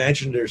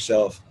imagined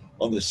herself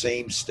on the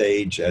same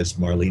stage as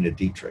Marlene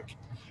Dietrich,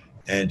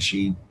 and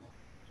she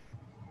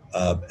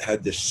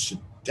had this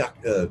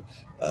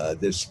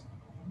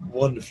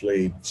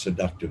wonderfully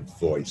seductive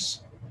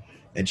voice,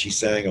 and she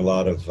sang a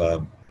lot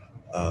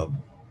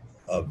um,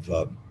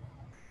 of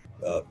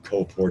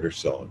Cole Porter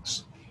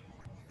songs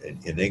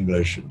in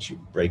English, and she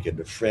would break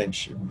into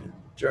French and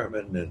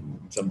German and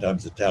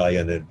sometimes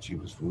Italian, and she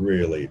was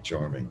really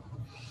charming.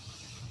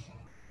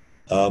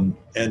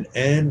 And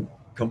Anne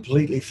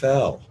completely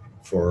fell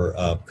for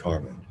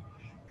Carmen.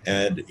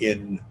 And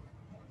in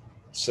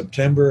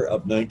September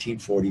of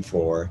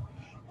 1944,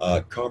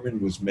 Carmen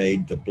was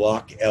made the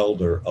block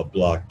elder of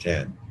Block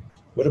 10.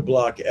 What a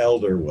block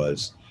elder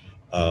was,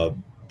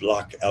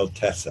 Block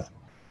Altessa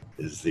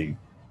is the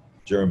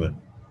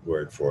German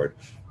word for it,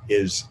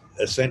 is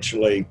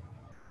essentially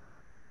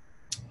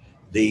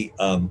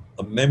a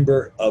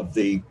member of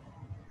a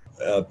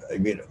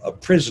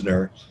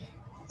prisoner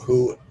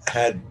who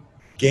had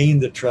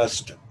gained the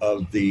trust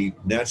of the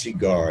Nazi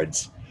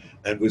guards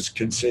and was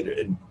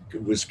considered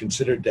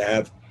to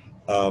have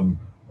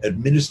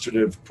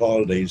administrative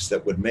qualities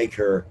that would make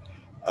her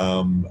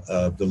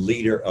the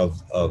leader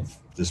of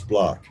this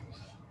block.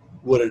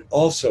 What it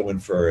also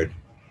inferred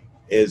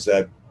is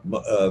that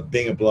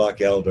being a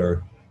block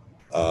elder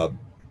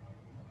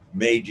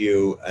made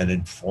you an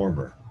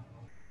informer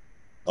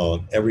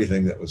on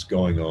everything that was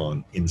going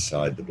on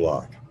inside the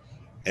block,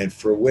 and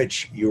for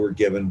which you were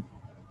given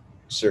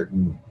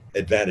certain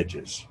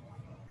advantages.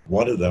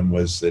 One of them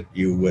was that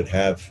you would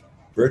have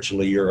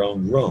virtually your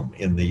own room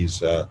in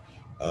these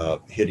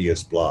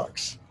hideous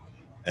blocks,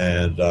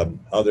 and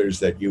others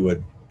that you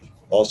would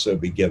also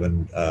be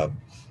given,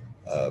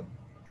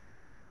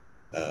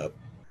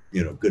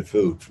 good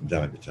food from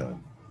time to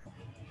time.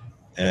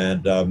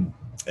 And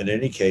in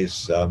any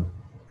case,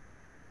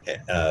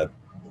 uh,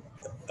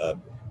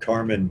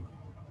 Carmen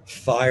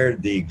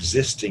fired the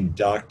existing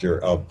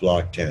doctor of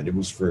Block 10. It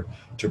was for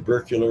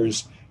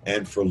tuberculars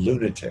and for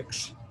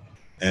lunatics.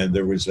 And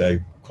there was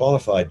a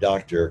qualified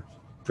doctor,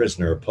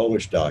 prisoner, a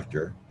Polish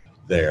doctor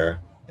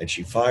there, and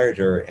she fired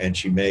her and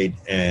she made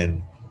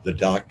Anne the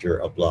doctor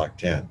of Block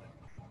 10,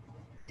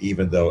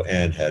 even though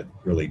Anne had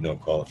really no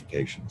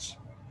qualifications.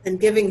 And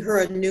giving her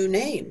a new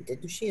name,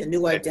 didn't she? A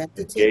new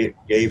identity?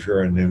 Gave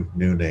her a new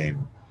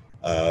name.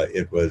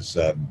 It was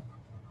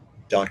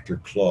Dr.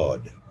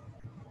 Claude.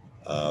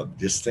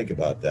 Just think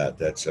about that.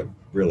 That's a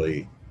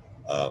really,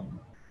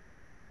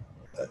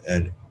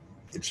 and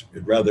it's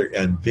rather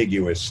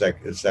ambiguous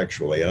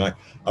sexually. And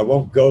I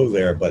won't go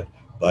there, but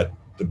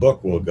the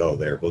book will go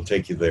there. We'll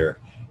take you there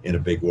in a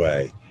big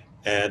way.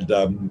 And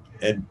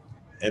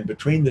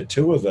between the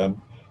two of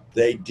them,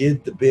 they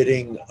did the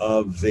bidding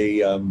of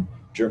the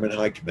German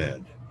High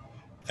Command,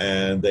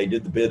 and they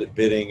did the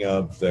bidding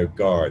of the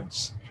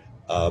guards,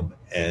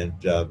 and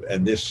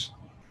this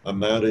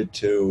amounted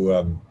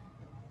to.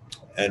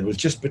 And was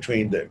just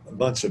between the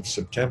months of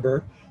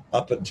September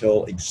up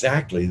until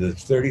exactly the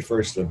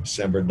 31st of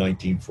December,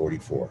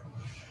 1944,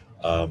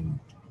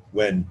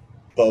 when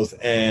both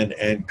Anne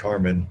and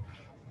Carmen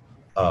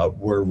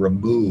were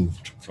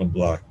removed from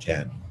Block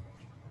 10.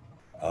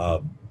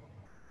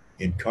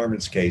 In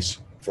Carmen's case,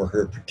 for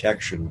her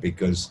protection,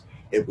 because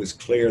it was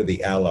clear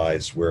the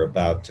Allies were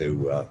about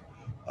to,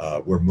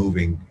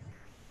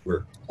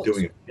 were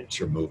doing a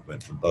pincer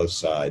movement from both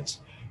sides,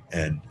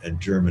 and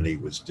Germany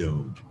was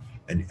doomed.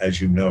 And as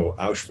you know,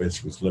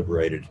 Auschwitz was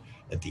liberated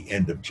at the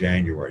end of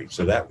January.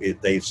 So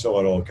they saw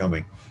it all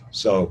coming.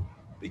 So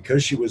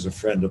because she was a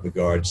friend of the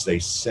guards, they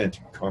sent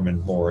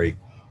Carmen Mori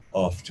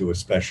off to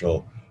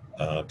to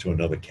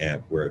another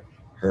camp where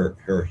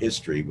her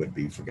history would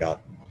be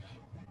forgotten.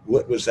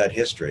 What was that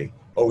history?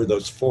 Over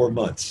those 4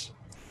 months,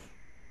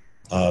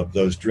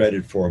 those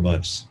dreaded 4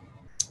 months,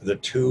 the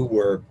two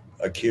were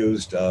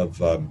accused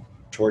of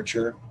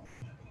torture,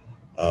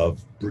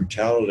 of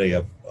brutality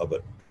of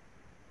a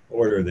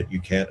order that you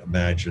can't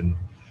imagine,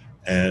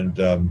 and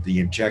the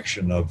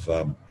injection of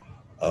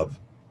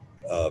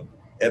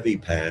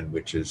Evipan,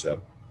 which is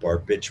a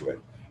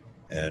barbiturate,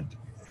 and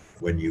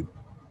when you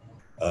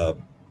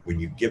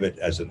give it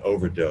as an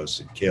overdose,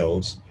 it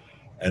kills,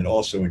 and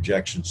also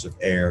injections of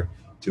air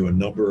to a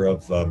number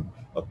of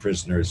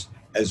prisoners,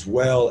 as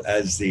well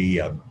as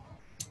the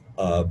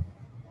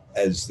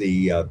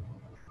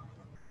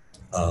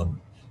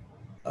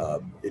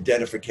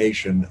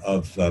identification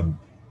of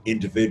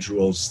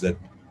individuals that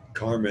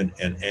Carmen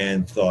and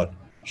Anne thought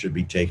should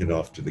be taken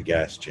off to the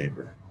gas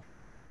chamber.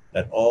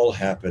 That all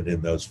happened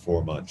in those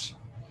 4 months.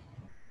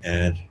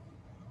 And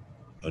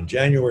on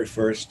January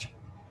 1st,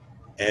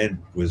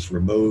 Anne was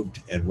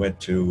removed and went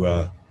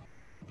to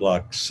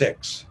Block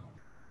 6,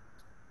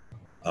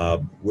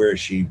 where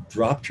she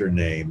dropped her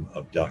name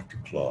of Dr.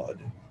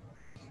 Claude.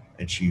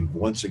 And she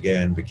once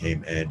again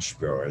became Anne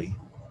Spreury,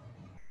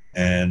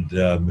 and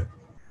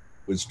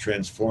was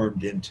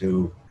transformed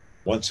into,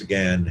 once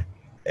again,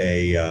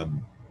 a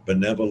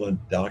benevolent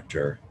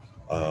doctor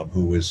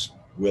who was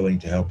willing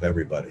to help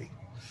everybody.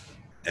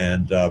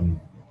 And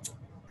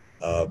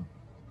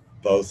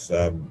both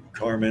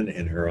Carmen,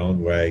 in her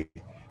own way,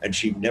 and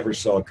she never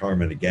saw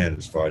Carmen again,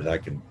 as far as I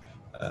could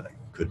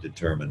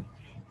determine.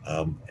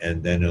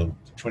 And then on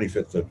the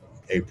 25th of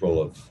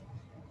April of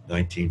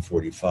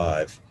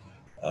 1945,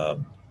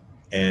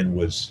 Anne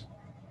was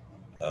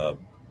uh,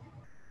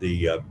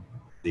 the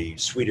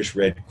Swedish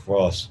Red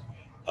Cross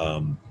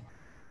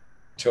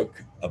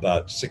took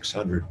about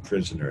 600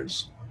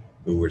 prisoners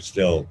who were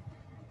still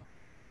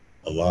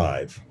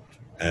alive,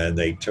 and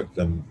they took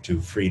them to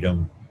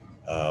freedom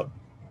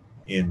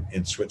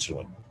in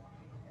Switzerland,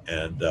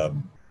 and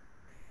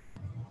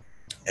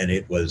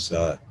it was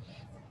and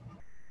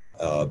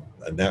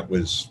that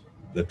was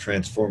the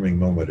transforming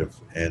moment of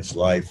Anne's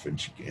life, and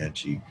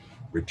she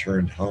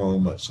returned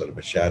home, a sort of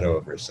a shadow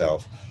of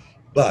herself.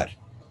 But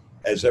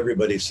as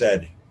everybody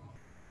said,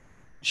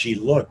 she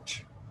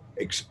looked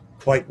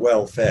quite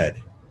well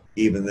fed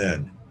even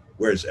then,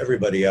 whereas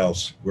everybody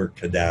else were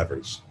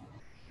cadavers.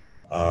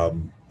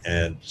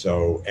 And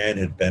so Anne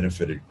had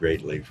benefited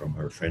greatly from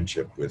her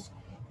friendship with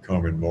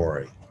Carmen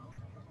Mori.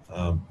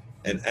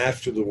 And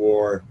after the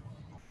war,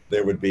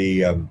 there would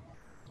be, I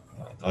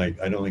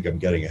don't think I'm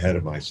getting ahead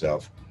of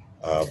myself,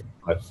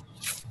 but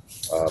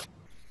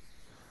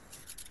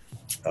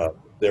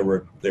there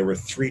were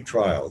three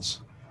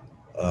trials.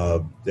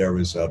 There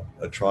was a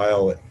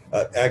trial.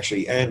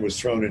 Actually, Anne was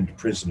thrown into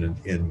prison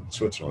in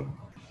Switzerland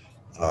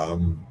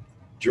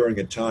during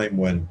a time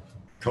when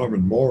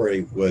Carmen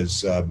Mori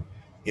was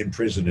in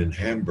prison in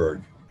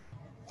Hamburg,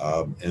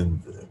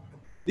 and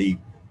the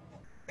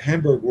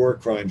Hamburg war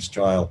crimes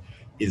trial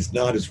is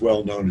not as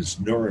well known as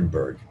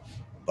Nuremberg,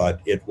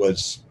 but it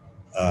was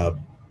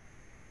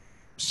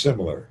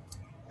similar,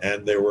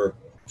 and there were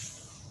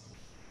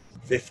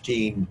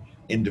 15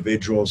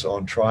 individuals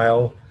on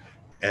trial,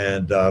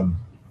 and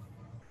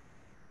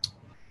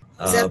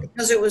Is that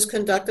because it was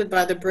conducted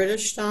by the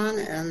British, Don?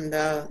 And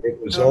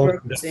it was all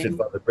conducted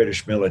by the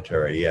British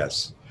military,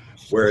 yes.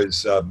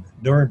 Whereas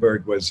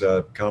Nuremberg was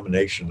a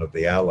combination of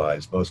the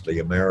Allies, mostly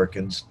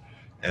Americans,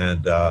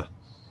 and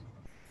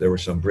there were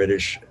some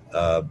British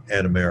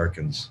and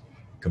Americans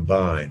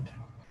combined.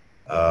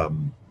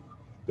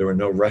 There were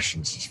no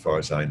Russians, as far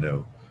as I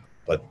know,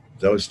 but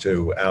those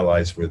two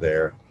Allies were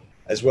there,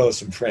 as well as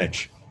some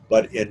French.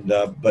 But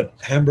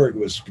Hamburg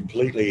was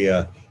completely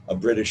a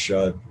British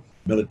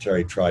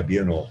military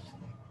tribunal,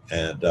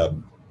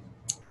 and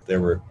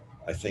there were,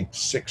 I think,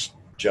 6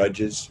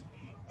 judges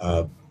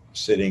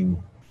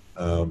sitting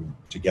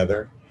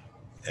together.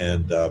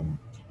 And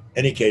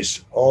any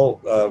case,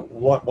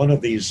 one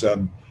of these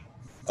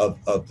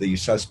of the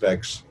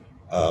suspects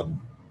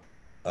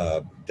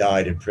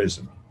died in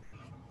prison,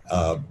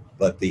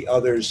 but the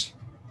others,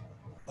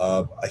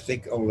 I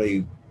think,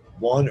 only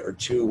 1 or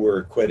 2 were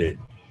acquitted.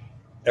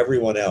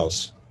 Everyone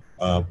else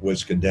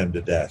was condemned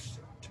to death,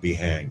 to be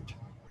hanged,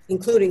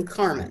 including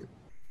Carmen.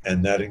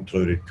 And that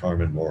included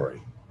Carmen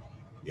Mori.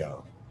 Yeah,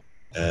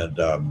 and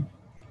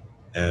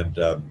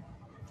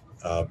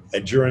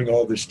during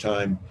all this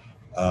time,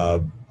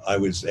 I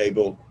was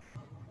able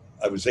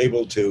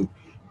to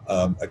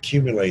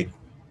accumulate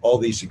all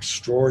these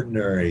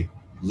extraordinary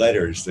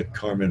letters that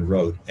Carmen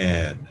wrote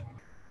Anne,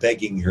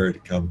 begging her to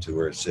come to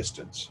her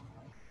assistance,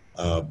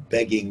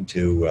 begging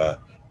to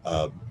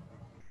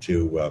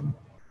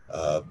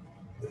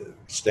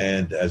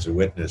stand as a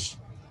witness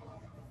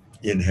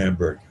in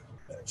Hamburg,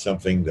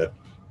 something that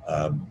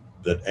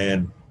that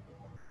Anne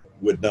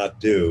would not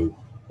do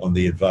on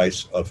the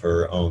advice of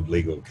her own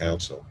legal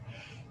counsel.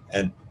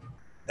 And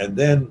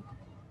then,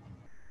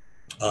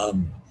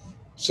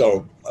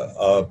 so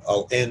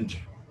I'll end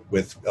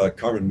with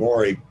Carmen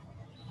Mori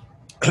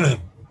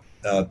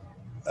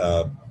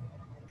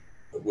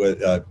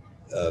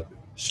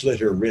slit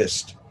her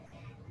wrist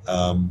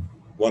 1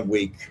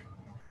 week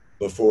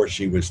before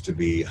she was to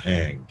be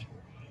hanged,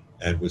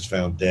 and was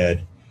found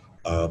dead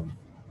on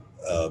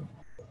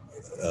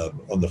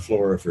the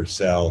floor of her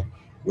cell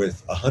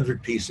with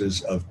 100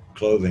 pieces of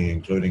clothing,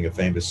 including a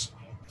famous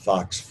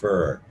fox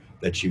fur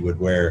that she would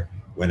wear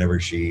whenever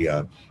she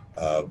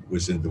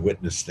was in the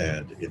witness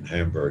stand in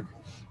Hamburg.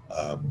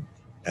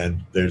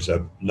 And there's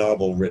a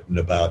novel written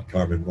about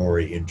Carmen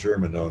Mori in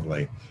German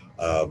only,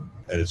 and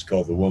it's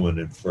called The Woman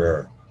in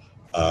Fur.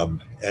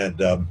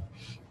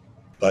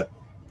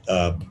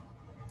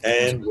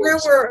 And there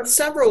were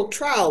several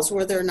trials,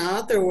 were there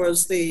not? There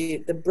was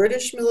the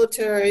British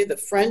military, the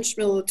French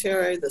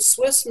military, the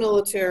Swiss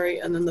military,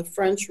 and then the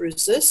French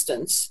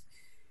resistance.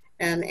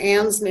 And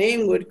Anne's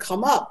name would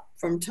come up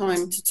from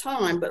time to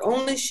time, but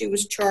only she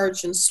was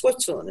charged in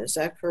Switzerland. Is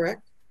that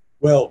correct?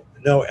 Well,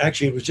 no,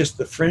 actually, it was just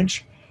the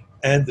French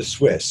and the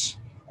Swiss,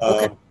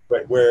 okay.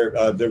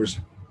 where there was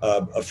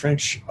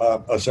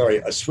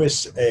a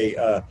Swiss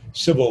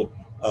civil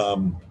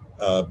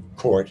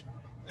court,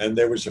 and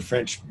there was a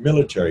French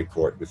military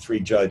court with 3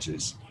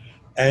 judges,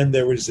 and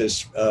there was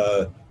this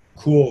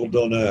Cour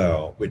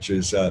d'honneur, which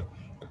is a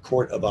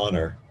court of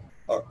honor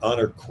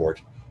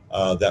court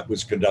that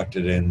was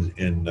conducted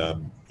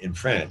in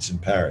France, in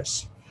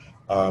Paris,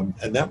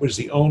 and that was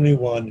the only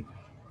one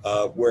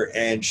where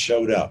Anne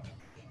showed up.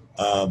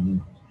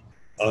 On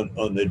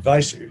the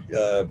advice,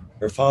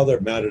 her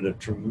father mounted a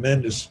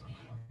tremendous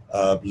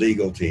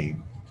legal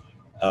team.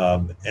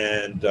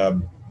 And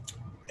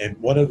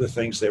one of the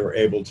things they were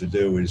able to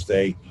do is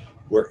they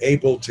were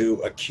able to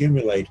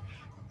accumulate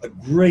a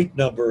great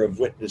number of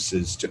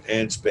witnesses to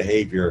Anne's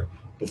behavior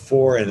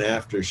before and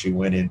after she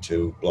went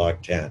into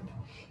Block 10.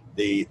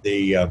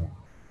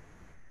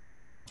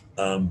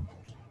 Um,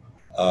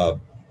 uh,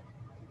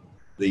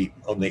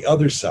 on the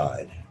other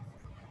side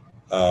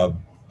uh,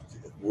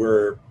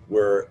 were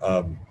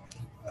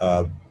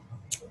uh,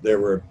 there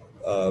were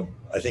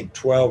I think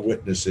 12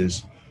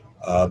 witnesses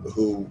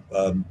who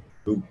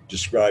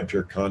described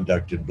her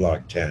conduct in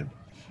Block 10,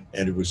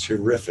 and it was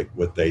horrific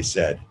what they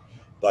said.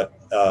 But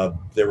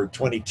there were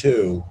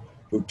 22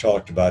 who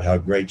talked about how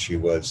great she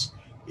was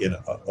in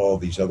all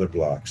these other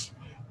blocks.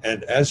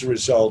 And as a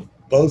result,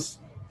 both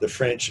the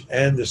French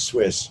and the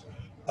Swiss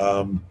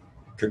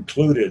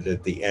concluded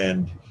at the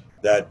end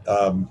that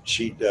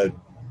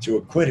to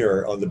acquit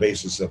her on the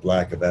basis of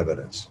lack of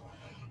evidence.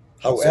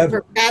 So her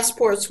However,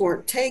 passports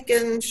weren't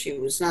taken, she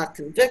was not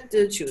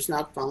convicted, she was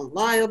not found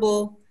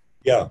liable.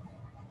 yeah,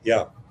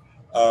 yeah,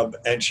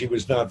 and she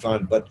was not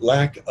found, but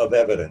lack of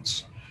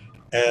evidence.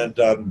 And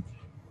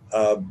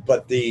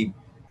but the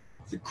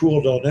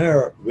cour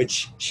d'honneur,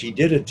 which she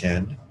did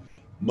attend,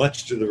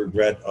 much to the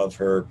regret of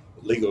her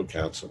legal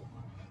counsel,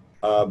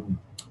 um,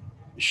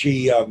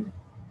 she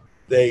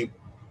they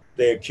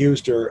they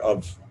accused her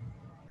of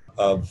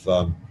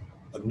a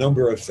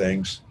number of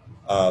things,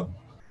 uh,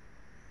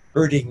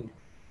 hurting,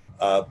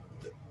 uh,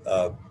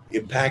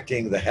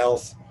 impacting the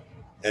health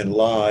and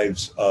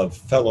lives of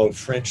fellow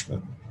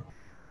Frenchmen,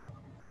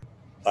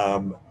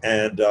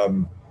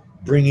 and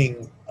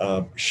bringing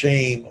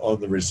shame on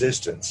the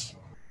resistance,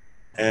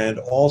 and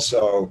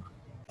also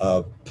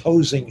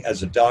posing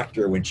as a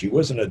doctor when she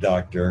wasn't a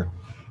doctor,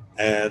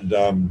 and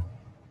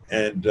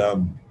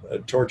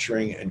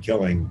torturing and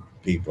killing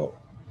people,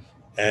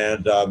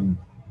 and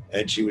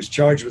and she was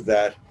charged with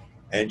that,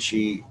 and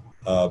she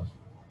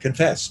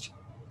confessed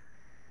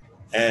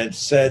and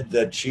said uh,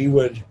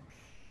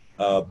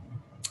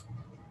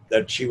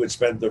 that she would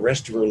spend the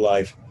rest of her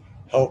life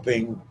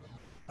helping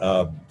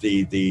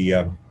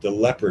the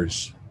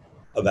lepers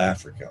of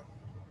Africa.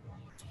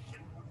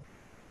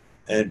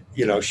 And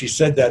you know, she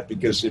said that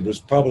because it was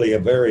probably a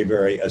very,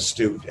 very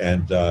astute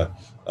and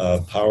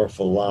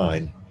powerful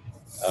line.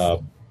 Uh,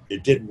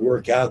 it didn't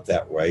work out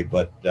that way,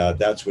 but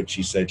that's what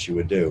she said she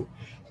would do.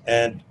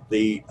 And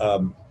the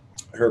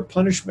her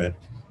punishment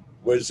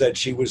was that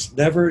she was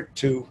never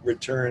to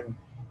return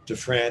to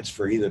France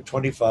for either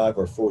 25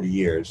 or 40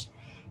 years.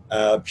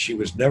 She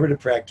was never to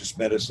practice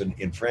medicine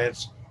in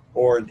France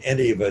or in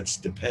any of its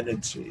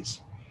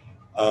dependencies,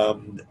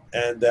 and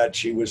that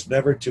she was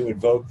never to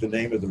invoke the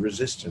name of the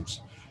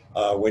resistance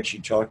when she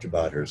talked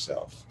about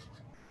herself.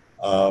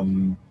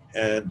 And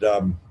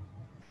They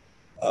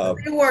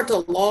weren't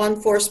a law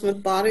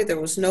enforcement body. There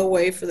was no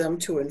way for them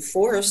to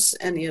enforce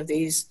any of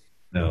these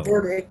no,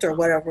 verdict or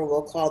whatever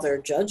we'll call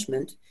their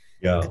judgment.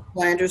 yeah,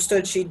 I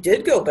understood she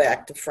did go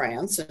back to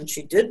France and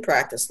she did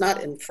practice,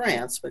 not in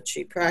France, but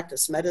she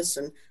practiced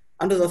medicine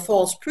under the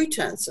false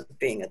pretense of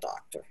being a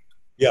doctor.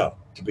 yeah,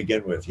 to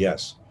begin with,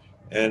 yes.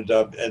 And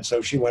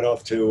so she went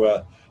off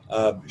to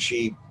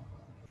she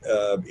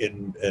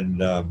in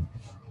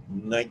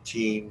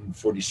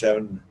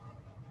 1947,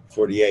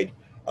 48.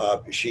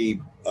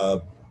 She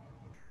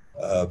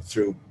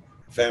through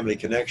family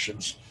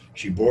connections,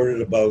 she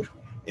boarded a boat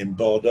in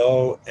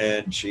Bordeaux,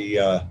 and she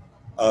in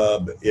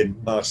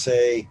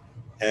Marseille,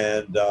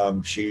 and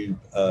she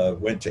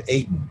went to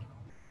Aden,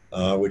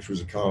 which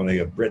was a colony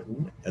of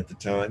Britain at the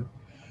time,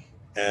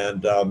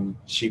 and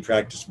she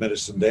practiced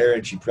medicine there,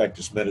 and she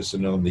practiced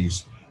medicine on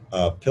these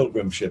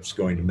pilgrim ships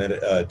going to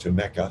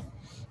Mecca,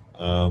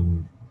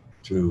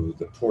 to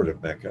the port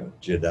of Mecca,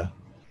 Jeddah,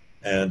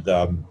 and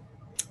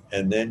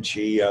then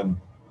she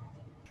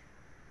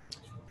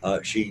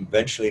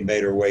eventually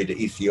made her way to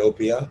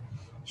Ethiopia.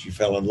 She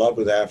fell in love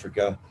with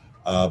Africa,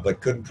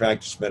 but couldn't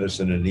practice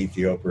medicine in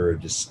Ethiopia, or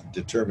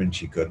determined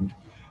she couldn't,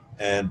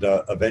 and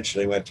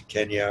eventually went to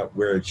Kenya,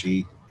 where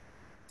she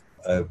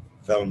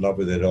fell in love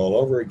with it all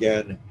over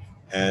again,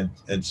 and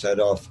set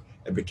off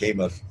and became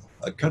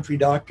a country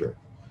doctor,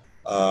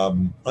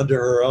 under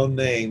her own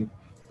name,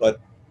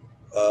 but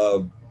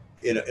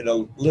in a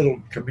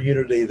little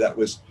community that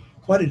was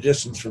quite a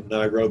distance from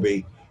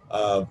Nairobi,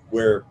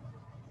 where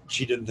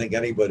she didn't think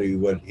anybody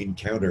would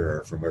encounter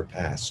her from her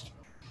past.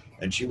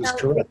 And she was Now,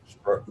 correct.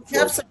 we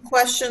have some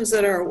questions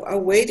that are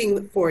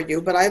waiting for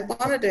you, but I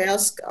wanted to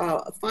ask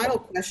a final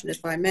question,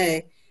 if I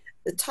may.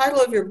 The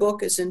title of your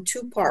book is in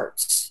two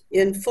parts: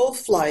 In Full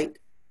Flight,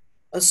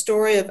 A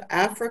Story of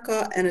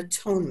Africa and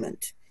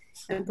Atonement.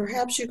 And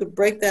perhaps you could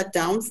break that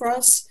down for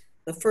us.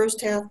 The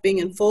first half being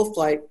in full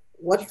flight.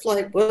 What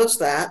flight was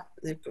that?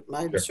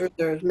 I'm sure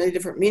there's many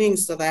different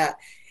meanings to that.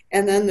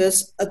 And then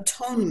this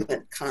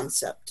atonement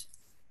concept.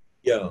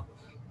 Yeah.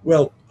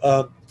 Well,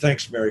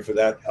 thanks, Mary, for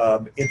that.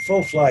 In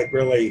Full Flight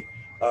really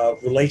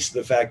relates to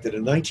the fact that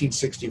in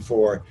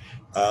 1964,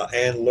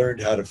 Anne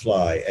learned how to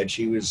fly, and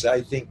she was,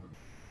 I think,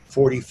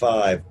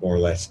 45 more or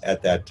less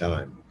at that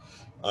time.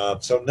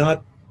 So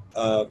not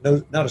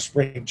no, not a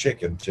spring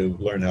chicken to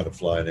learn how to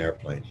fly an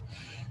airplane.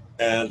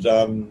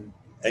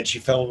 And she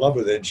fell in love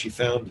with it, and she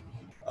found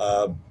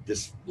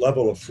this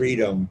level of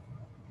freedom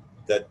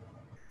that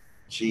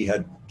she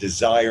had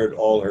desired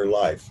all her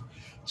life.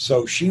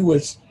 So she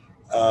was,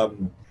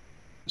 um,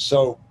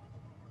 so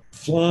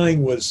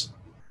flying was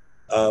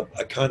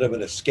a kind of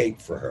an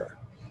escape for her.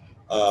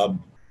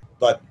 Um,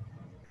 but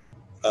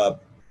uh,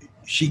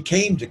 she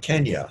came to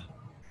Kenya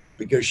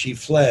because she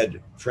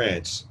fled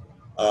France.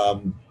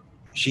 Um,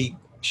 she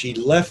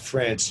left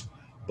France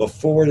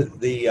before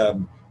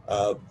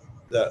uh,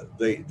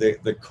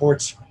 the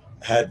courts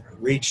had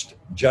reached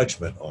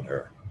judgment on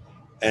her,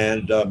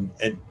 and um,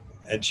 and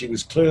and she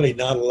was clearly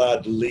not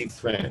allowed to leave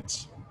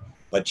France,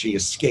 but she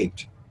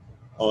escaped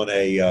on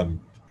a on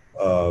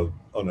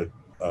a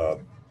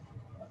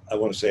I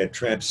want to say a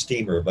tramp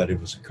steamer, but it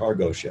was a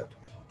cargo ship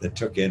that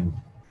took in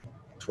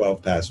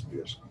 12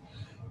 passengers,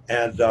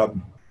 and uh,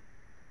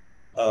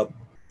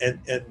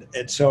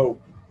 and so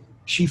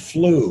she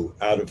flew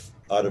out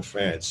of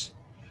France,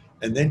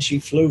 and then she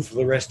flew for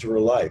the rest of her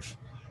life,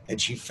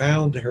 and she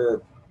found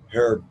her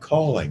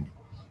calling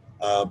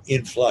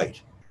in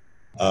flight.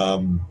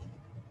 Um,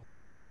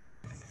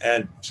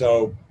 and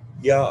so,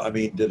 yeah, I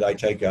mean, did I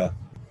take a?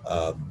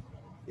 Um,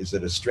 is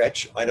it a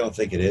stretch? I don't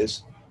think it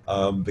is,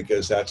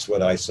 because that's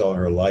what I saw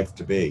her life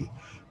to be.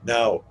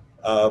 Now,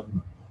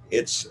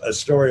 it's a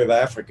story of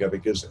Africa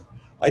because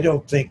I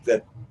don't think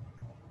that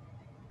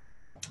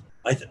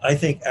I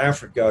think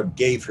Africa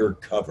gave her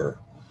cover,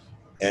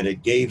 and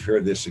it gave her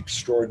this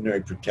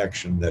extraordinary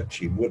protection that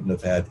she wouldn't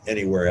have had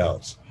anywhere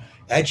else.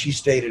 Had she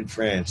stayed in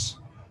France,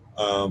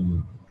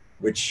 um,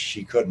 which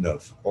she couldn't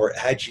have, or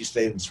had she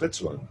stayed in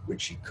Switzerland,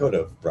 which she could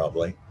have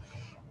probably,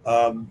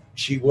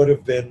 she would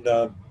have been.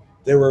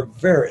 There were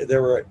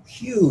a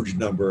huge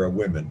number of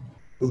women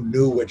who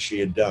knew what she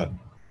had done,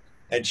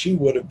 and she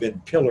would have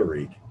been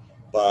pilloried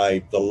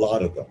by the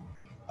lot of them.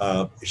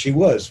 She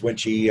was when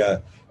she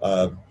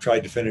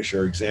tried to finish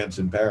her exams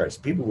in Paris.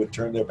 People would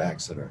turn their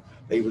backs on her.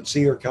 They would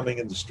see her coming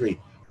in the street.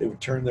 They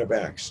would turn their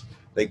backs.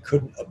 They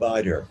couldn't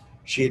abide her.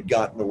 She had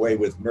gotten away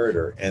with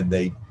murder, and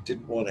they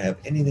didn't want to have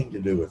anything to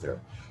do with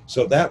her.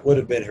 So that would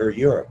have been her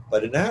Europe.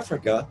 But in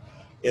Africa,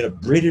 in a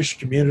British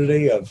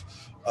community of,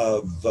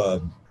 uh,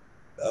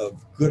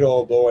 of good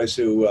old boys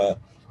who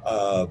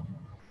uh,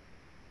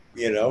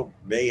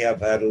 may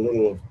have had a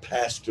little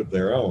past of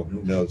their own.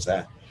 Who knows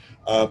that?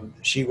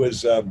 She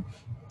was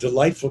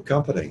delightful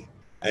company,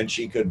 and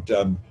she could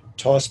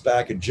toss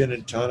back a gin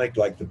and tonic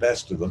like the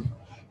best of them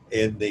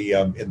in the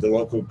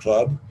local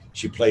club.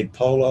 She played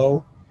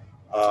polo.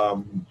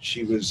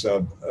 She was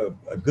a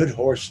good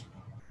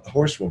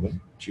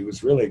horsewoman. She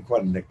was really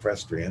quite an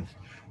equestrian,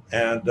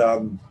 and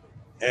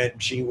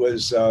she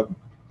was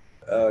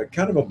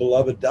kind of a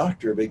beloved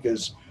doctor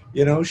because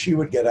she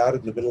would get out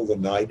in the middle of the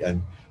night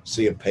and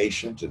see a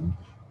patient and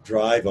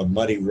drive on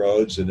muddy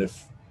roads, and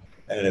if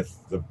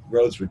the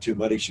roads were too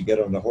muddy, she'd get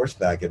on the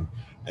horseback and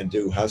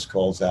do house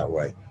calls that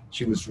way.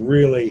 She was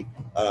really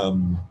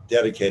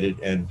dedicated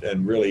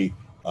and really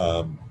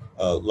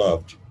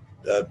loved.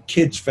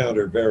 Kids found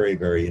her very,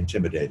 very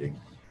intimidating.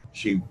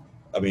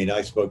 I mean,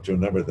 I spoke to a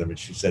number of them, and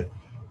she said,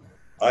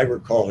 I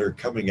recall her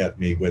coming at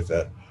me with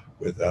a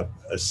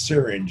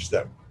syringe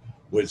that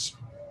was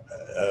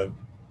uh,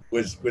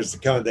 was the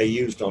kind they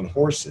used on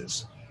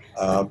horses,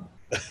 um,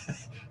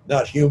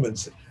 not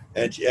humans.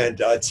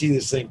 And I'd see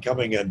this thing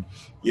coming, and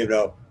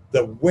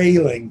the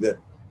wailing that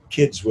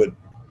kids would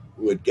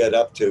get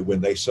up to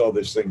when they saw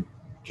this thing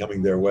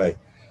coming their way.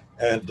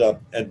 And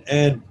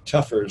Ann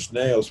Tuffer's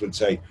nails would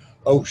say,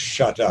 "Oh,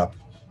 shut up!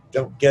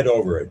 Don't get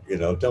over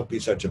it. Don't be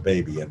such a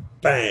baby." And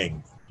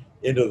bang,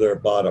 into their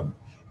bottom.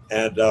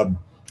 And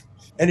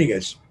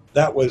anyways,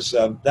 that was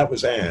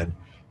Anne.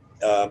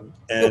 But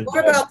And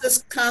what about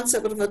this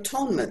concept of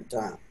atonement,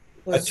 Don?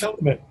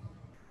 atonement.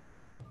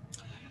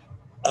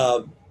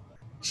 Um,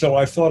 so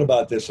I've thought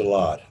about this a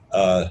lot.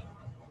 Uh,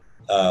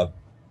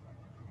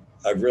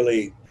 I've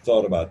really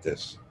thought about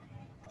this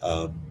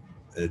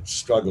and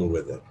struggled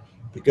with it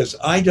because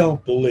I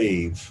don't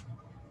believe,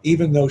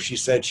 even though she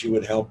said she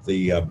would help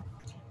the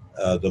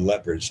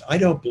lepers, I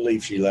don't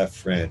believe she left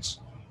France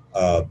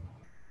uh,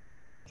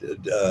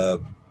 uh,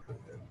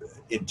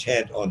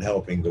 intent on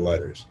helping the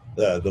lepers.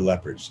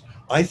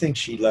 I think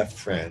she left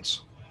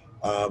France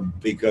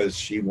because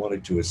she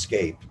wanted to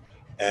escape,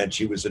 and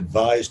she was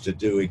advised to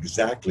do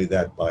exactly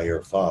that by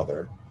her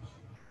father.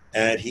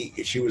 And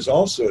she was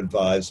also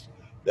advised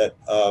that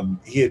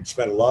he had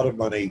spent a lot of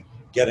money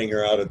getting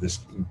her out of this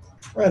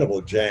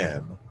incredible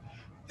jam,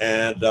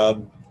 and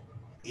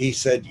he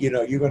said,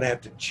 you're going to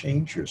have to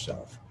change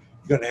yourself.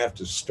 You're going to have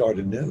to start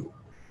anew.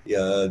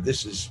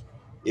 This is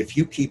If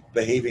you keep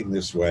behaving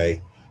this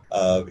way,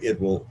 it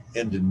will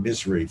end in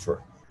misery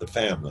for the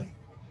family.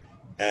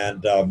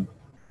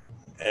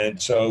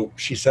 And so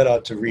she set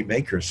out to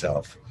remake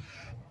herself.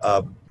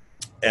 Um,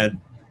 and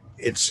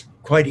it's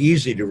quite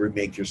easy to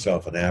remake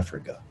yourself in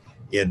Africa,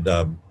 in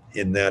um,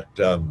 in that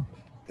um,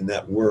 in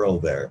that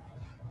world there.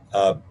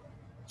 Uh,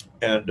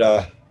 and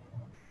uh,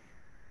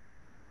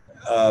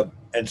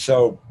 and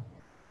so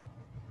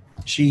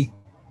she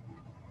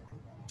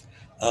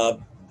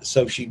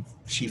so she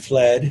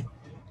fled,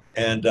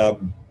 and uh,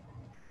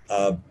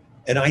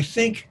 and I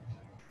think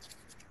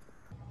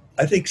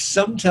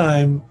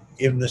sometime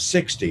in the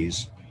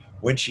 '60s,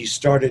 when she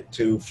started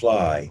to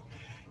fly,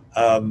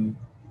 um,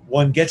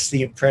 one gets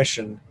the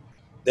impression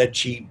that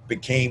she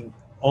became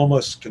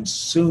almost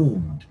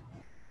consumed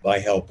by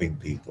helping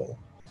people.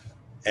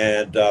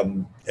 And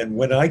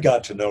when I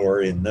got to know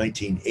her in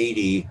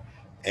 1980,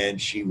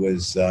 and she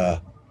was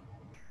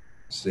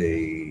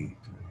say,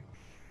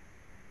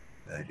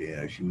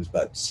 yeah, she was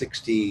about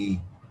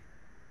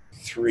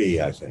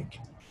 63, I think.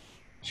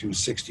 She was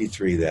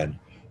 63 then,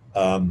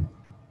 um,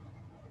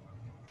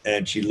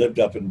 and she lived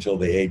up until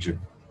the age of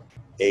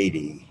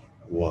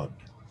 81.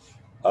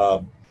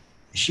 Um,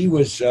 she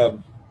was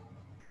um,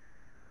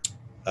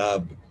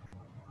 um,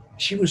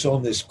 she was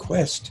on this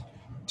quest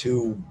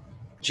to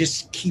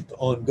just keep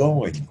on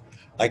going.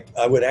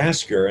 I would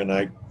ask her, and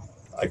I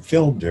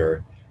filmed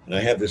her, and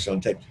I have this on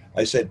tape.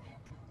 I said,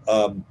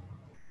 um,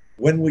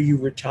 "When will you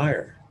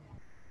retire?"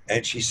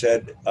 And she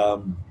said,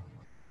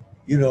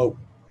 "You know,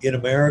 in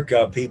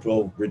America,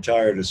 people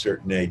retire at a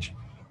certain age,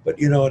 but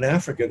you know, in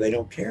Africa, they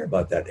don't care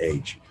about that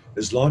age.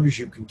 As long as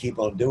you can keep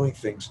on doing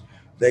things,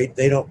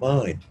 they don't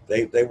mind.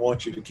 They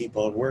want you to keep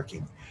on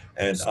working,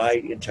 and I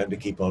intend to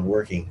keep on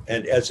working."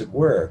 And as it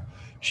were,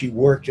 she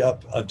worked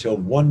up until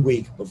 1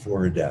 week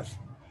before her death.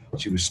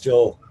 She was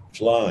still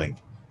flying.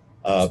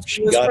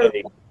 She Was got her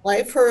a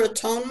life her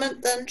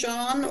atonement then,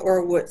 John,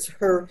 or was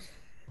her?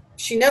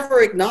 She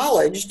never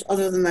acknowledged,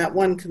 other than that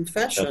one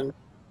confession,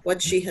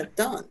 what she had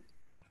done.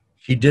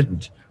 She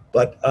didn't.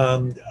 But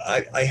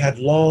I had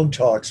long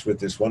talks with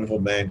this wonderful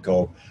man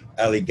called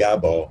Ali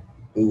Gabo,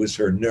 who was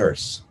her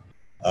nurse.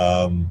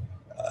 Um,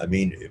 I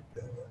mean,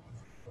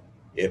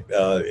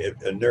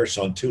 a nurse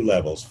on two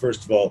levels.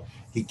 First of all,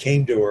 he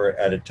came to her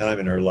at a time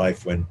in her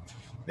life when,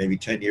 maybe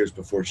 10 years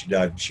before she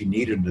died, she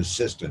needed an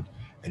assistant,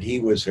 and he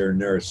was her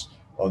nurse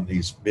on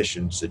these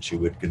missions that she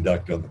would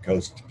conduct on the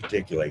coast,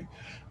 particularly.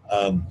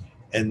 Um,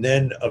 and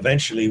then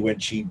eventually, when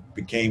she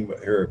became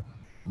her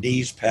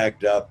knees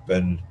packed up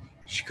and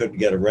she couldn't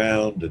get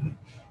around, and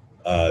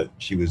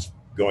she was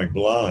going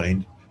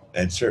blind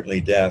and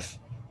certainly deaf,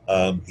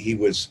 he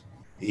was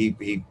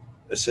he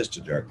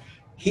assisted her.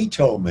 He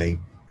told me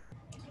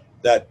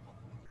that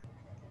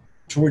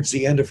towards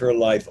the end of her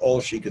life, all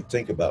she could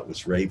think about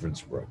was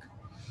Ravensbrück,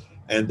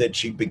 and that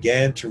she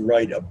began to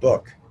write a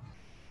book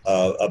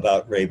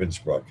about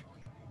Ravensbrück.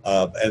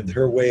 And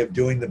her way of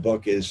doing the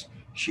book is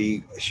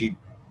she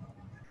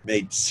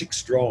made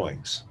six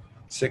drawings,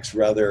 six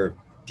rather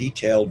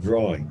detailed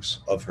drawings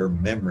of her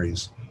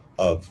memories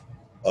of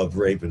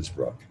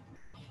Ravensbrück,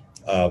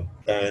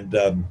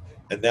 and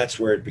that's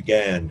where it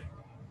began,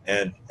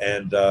 and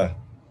and uh,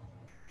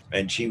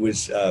 and she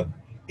was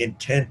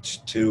intent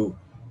to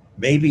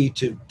maybe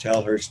to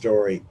tell her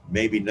story,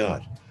 maybe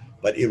not,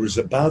 but it was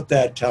about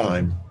that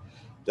time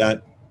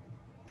that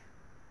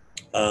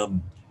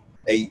um,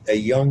 a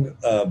young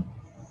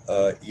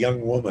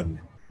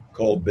woman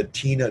called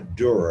Bettina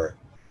Durer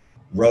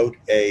wrote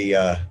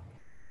her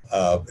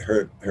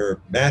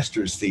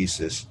master's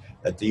thesis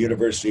at the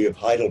University of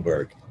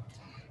Heidelberg,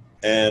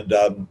 and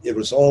it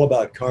was all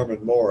about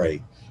Carmen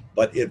Mori,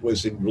 but it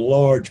was in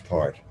large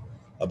part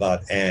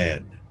about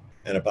Anne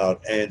and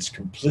about Anne's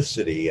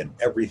complicity in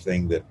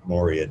everything that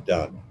Mori had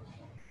done.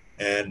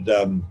 And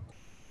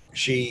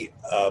she,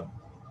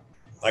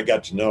 I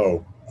got to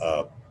know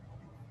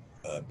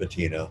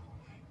Bettina,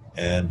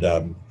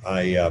 and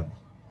I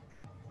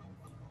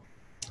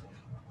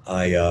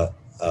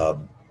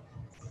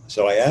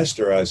so I asked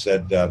her. I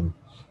said,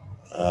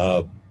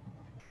 uh,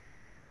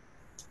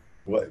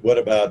 what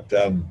about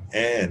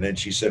Anne?" And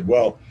she said,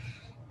 "Well,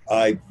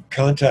 I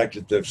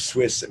contacted the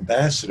Swiss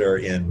ambassador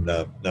in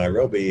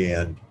Nairobi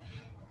and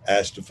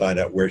asked to find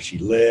out where she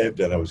lived,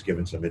 and I was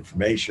given some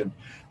information,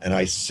 and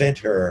I sent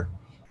her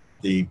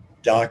the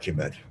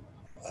document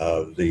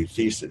of the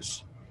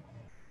thesis,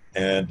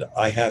 and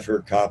I have her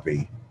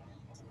copy,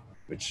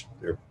 which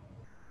they're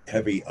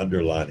heavy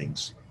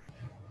underlinings,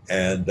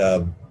 and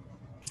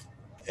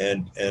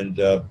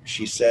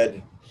she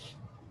said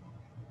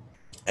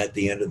at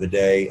the end of the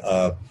day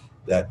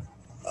that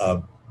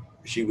uh,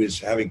 she was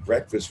having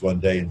breakfast one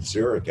day in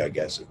Zurich, I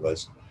guess it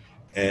was,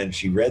 and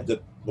she read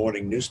the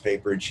morning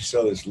newspaper and she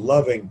saw this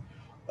loving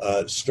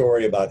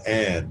story about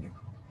Anne,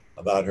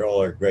 about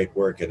all her great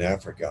work in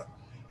Africa,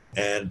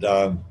 and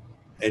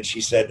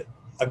she said,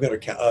 "I'm going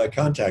to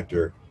contact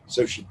her."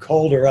 So she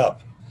called her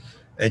up,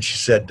 and she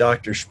said,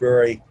 "Dr.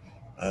 Spurry,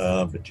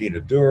 Bettina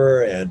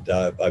Durer, and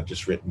I've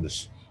just written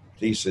this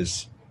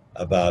thesis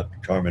about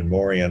Carmen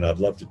Mori, and I'd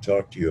love to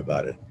talk to you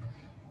about it."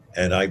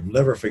 And I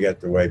never forget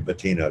the way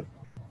Bettina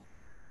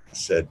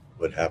said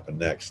what happened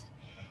next.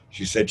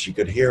 She said she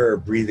could hear her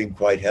breathing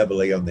quite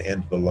heavily on the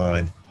end of the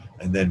line,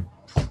 and then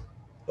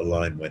the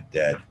line went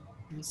dead.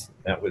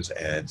 That was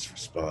Anne's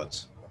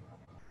response.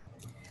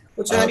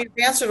 Well, John, you've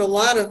answered a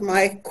lot of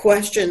my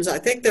questions. I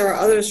think there are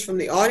others from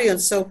the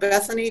audience. So,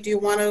 Bethany, do you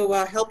want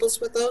to help us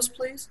with those,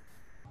 please?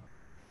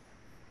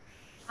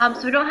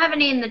 So we don't have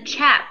any in the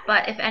chat,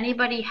 but if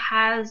anybody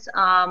has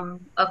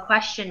a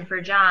question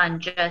for John,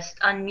 just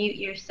unmute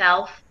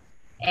yourself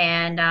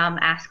and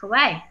ask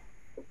away.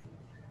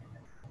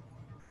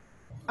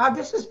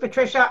 This is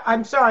Patricia.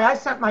 I'm sorry, I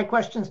sent my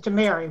questions to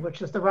Mary,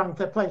 which is the wrong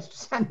place to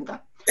send them.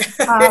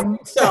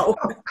 So,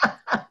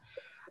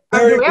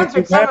 You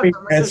answered some of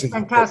them, which is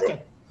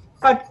fantastic.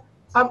 But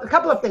a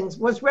couple of things.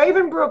 Was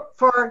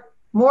Ravenbrook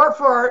more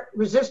for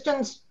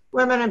resistance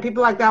women and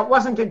people like that?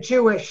 Wasn't a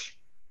Jewish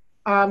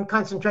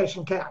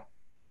concentration camp?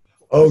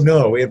 Oh,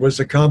 no, it was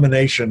a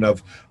combination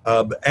of,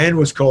 Anne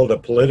was called a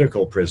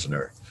political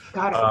prisoner.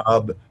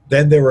 Got it.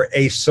 Then there were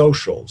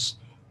asocials,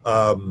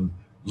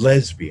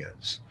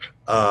 lesbians,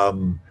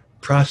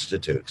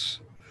 prostitutes.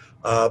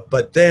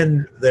 But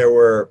then there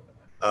were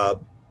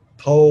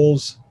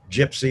Poles,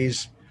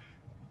 Gypsies,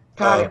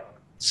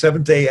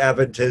 Seventh-day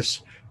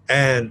Adventists,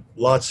 and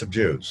lots of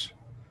Jews.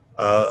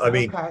 But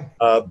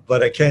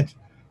I can't,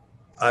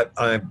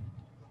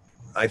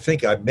 I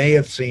think I may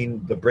have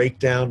seen the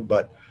breakdown,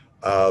 but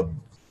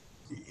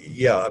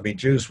yeah, I mean,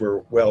 Jews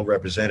were well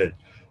represented.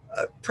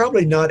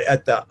 Probably not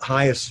at the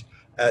highest,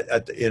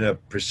 in a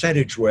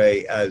percentage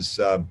way as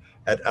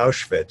at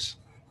Auschwitz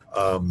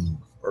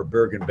or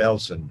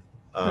Bergen-Belsen,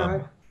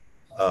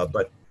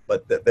 but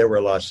there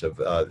were lots of.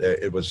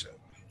 It was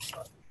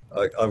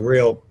a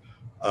real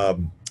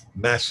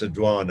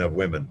Macedon of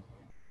women.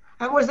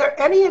 And was there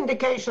any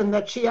indication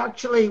that she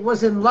actually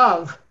was in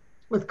love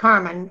with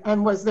Carmen,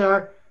 and was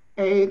there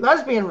a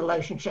lesbian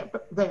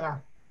relationship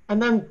there?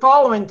 And then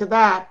following to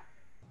that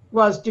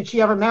did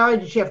she ever marry?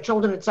 Did she have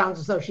children? It sounds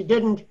as though she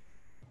didn't.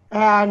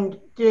 And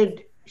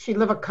did she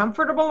live a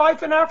comfortable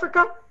life in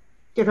Africa?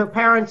 Did her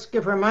parents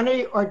give her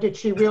money, or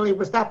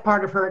was that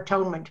part of her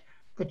atonement,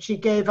 that she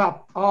gave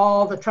up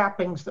all the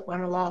trappings that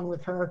went along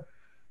with her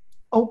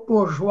haute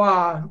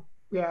bourgeois,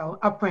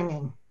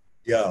 upbringing?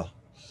 Yeah.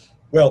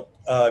 Well,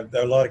 there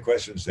are a lot of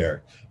questions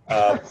there.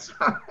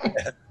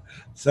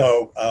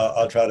 So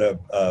I'll try to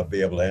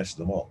be able to answer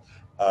them all.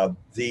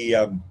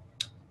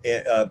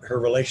 Her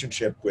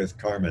relationship with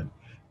Carmen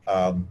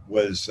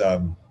was,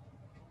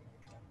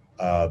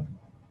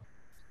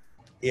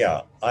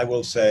 yeah, I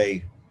will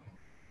say,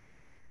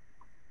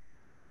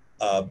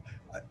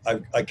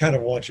 I kind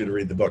of want you to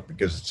read the book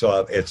because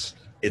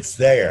it's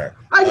there.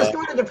 I just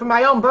wanted it for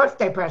my own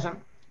birthday present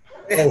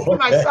for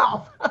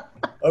myself.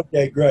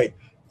 Okay, great.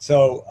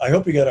 So I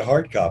hope you got a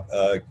hard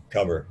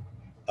cover.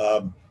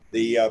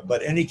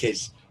 But in any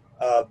case,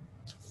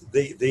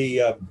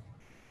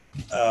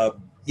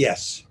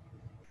 yes,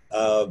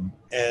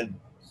 and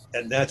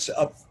that's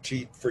up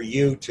for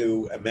you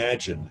to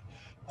imagine.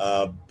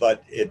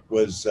 But it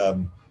was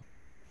a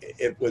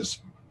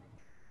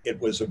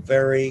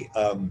very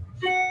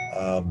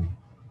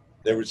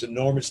there was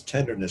enormous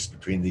tenderness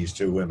between these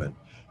two women.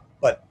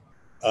 But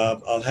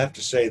I'll have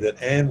to say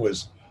that Anne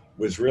was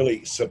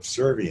really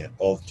subservient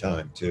all the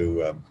time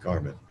to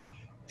Carmen,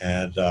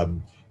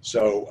 and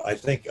so I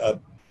think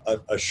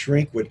a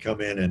shrink would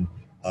come in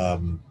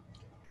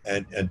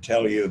and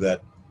tell you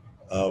that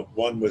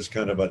one was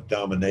kind of a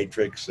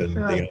dominatrix and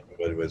the other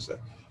one was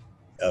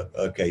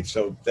okay.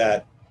 So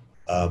that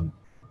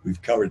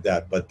we've covered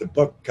that, but the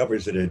book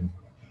covers it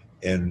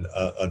in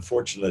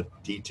unfortunate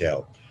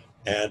detail,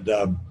 and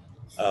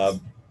I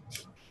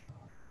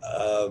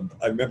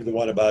remember the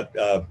one about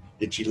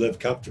did she live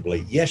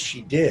comfortably? Yes,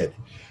 she did,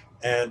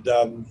 and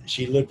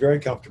she lived very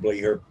comfortably.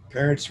 Her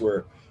parents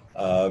were.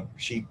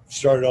 She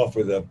started off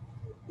with a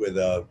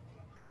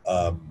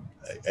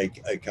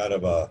kind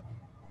of a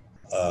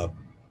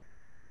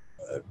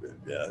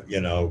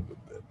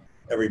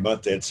every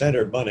month they'd send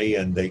her money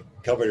and they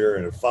covered her,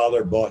 and her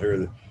father bought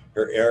her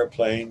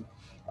airplane.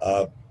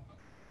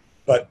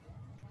 But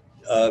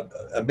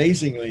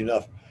amazingly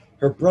enough,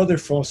 her brother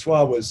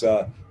Francois was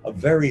a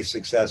very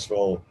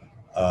successful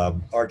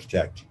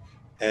architect,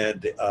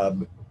 and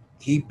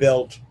he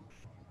built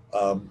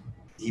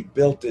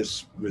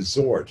this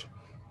resort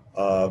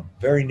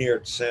very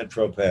near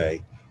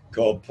Saint-Tropez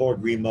called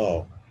Port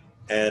Grimaud,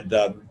 and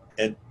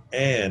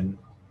Anne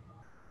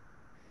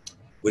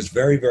was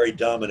very, very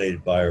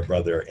dominated by her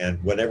brother,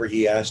 and whenever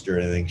he asked her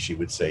anything, she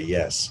would say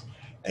yes.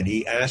 And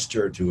he asked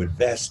her to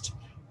invest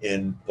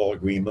in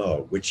Port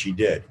Grimaud, which she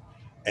did.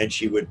 And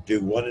she would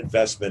do one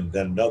investment,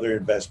 then another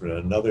investment,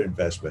 another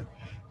investment.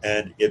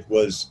 And it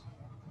was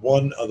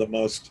one of the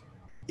most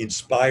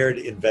inspired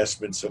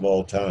investments of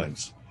all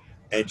times.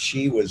 And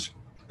she was,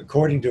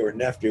 according to her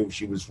nephew,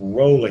 she was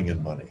rolling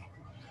in money.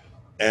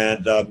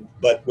 And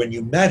but when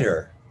you met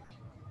her,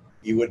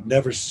 you would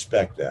never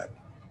suspect that.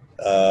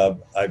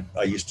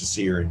 I used to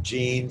see her in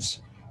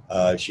jeans.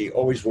 She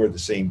always wore the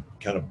same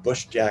kind of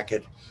bush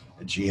jacket,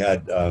 and she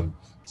had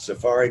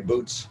safari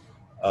boots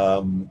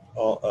on.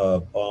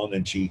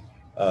 And she,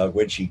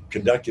 when she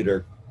conducted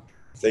her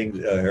things,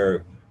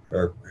 her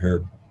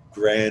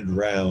grand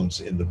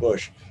rounds in the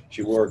bush,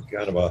 she wore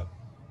kind of a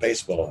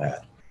baseball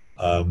hat,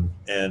 and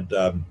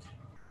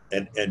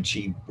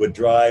she would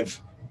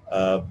drive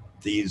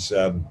these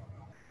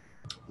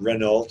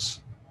Renaults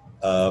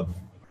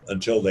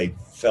until they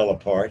fell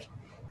apart.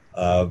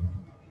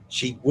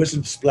 she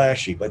wasn't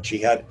splashy, but she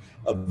had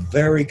a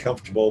very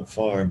comfortable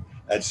farm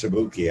at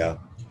Sabukia.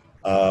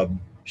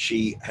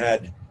 She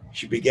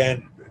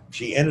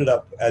ended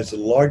up as the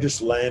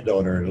largest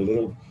landowner in a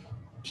little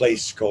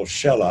place called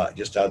Shela,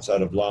 just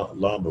outside of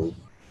Lamu.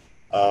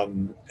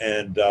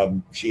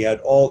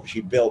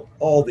 She built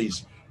all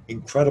these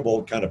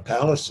incredible kind of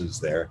palaces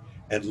there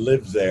and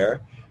lived there.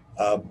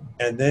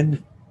 And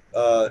then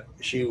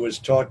she was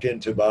talked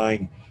into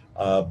buying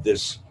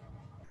this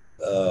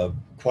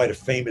quite a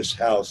famous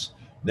house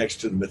next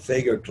to the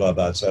Muthaiga Club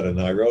outside of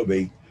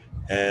Nairobi.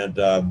 And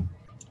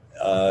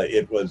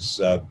it was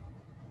a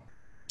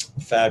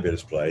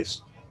fabulous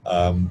place.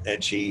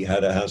 And she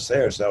had a house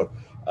there. So,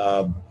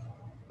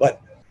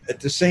 but at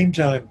the same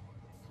time,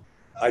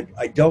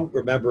 I don't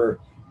remember,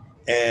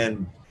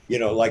 and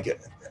like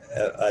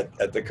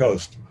at the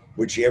coast,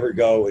 would she ever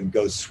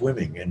go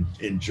swimming and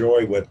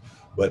enjoy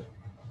what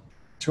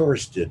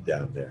tourists did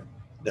down there?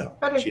 No,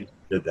 she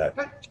did that.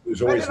 She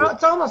was always.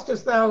 It's almost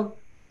as though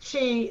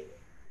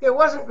there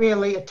wasn't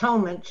really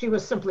atonement. She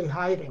was simply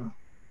hiding.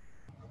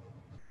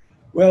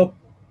 Well,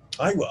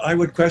 I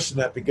would question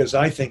that, because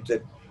I think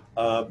that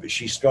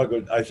she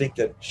struggled. I think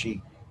that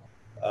she.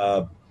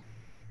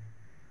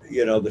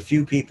 The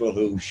few people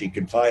who she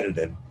confided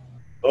in,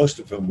 most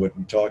of them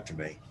wouldn't talk to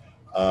me.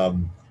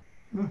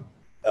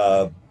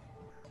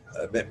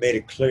 Made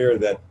it clear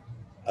that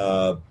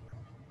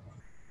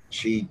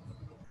she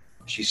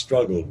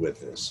struggled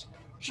with this.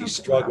 She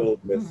struggled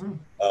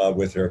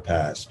with her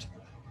past.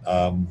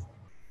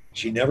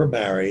 She never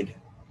married,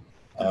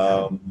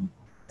 and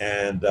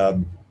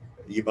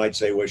you might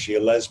say, was she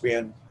a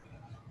lesbian?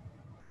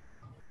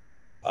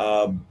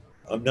 I'm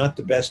not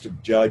the best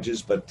of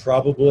judges, but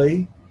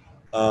probably.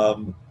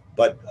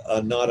 But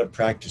not a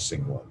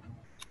practicing one.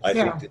 I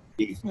think that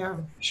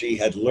she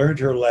had learned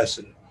her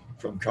lesson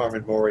from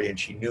Carmen Mori, and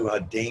she knew how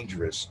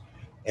dangerous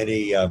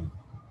any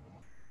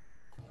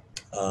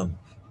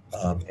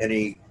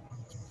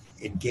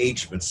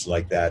engagements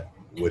like that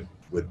would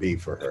be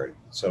for her.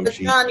 So but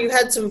John, you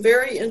had some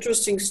very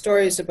interesting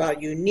stories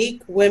about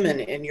unique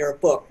women in your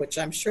book, which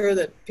I'm sure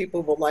that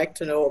people would like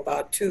to know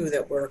about too,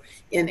 that were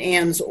in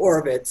Anne's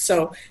orbit.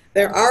 So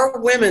there are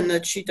women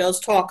that she does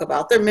talk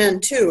about. They're men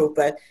too,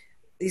 but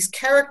these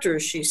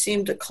characters she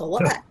seemed to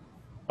collect.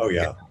 Oh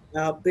yeah.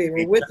 They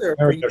were with her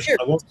for years.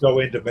 I won't go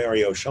into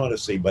Mary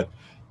O'Shaughnessy, but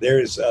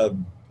there's a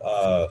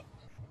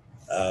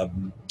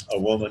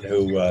woman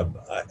who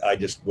I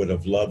just would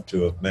have loved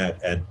to have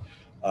met, and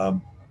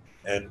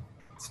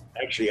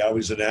actually, I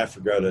was in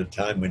Africa at a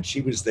time when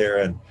she was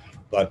there,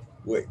 but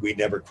we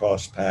never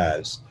crossed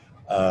paths.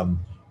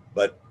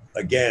 But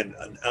again,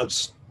 a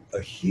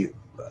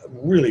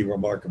really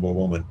remarkable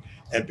woman,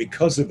 and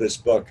because of this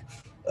book,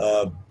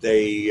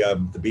 the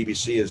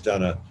BBC has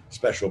done a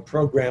special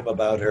program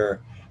about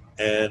her,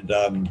 and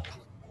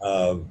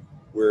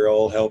we're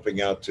all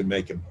helping out to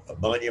make a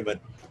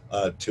monument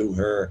to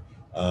her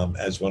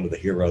as one of the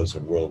heroes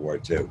of World War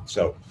II.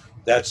 So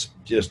that's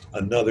just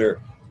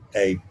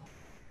a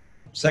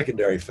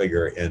secondary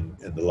figure in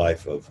the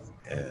life of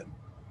Anne.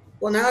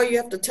 Well, now you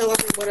have to tell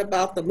everyone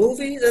about the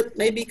movie that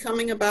may be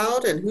coming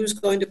about and who's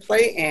going to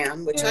play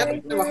Anne, which I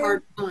have a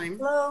hard time.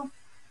 Hello.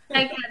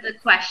 Peg has a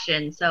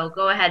question, so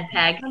go ahead,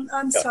 Peg.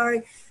 I'm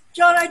sorry.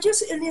 John,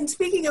 in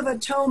speaking of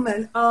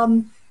atonement,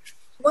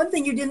 one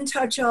thing you didn't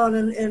touch on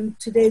in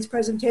today's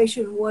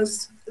presentation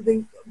was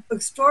the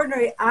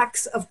extraordinary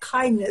acts of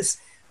kindness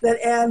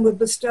that Anne would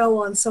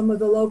bestow on some of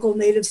the local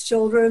natives'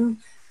 children.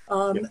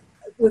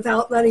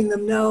 Without letting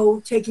them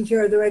know, taking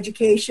care of their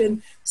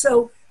education.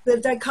 So the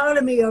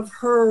dichotomy of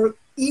her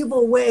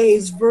evil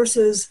ways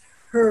versus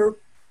her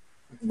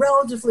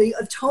relatively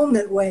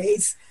atonement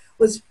ways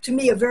was, to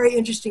me, a very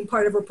interesting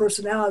part of her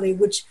personality,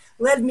 which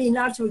led me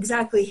not to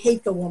exactly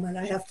hate the woman,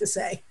 I have to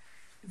say.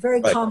 Very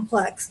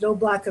complex, no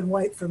black and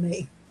white for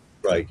me.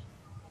 Right.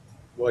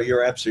 Well,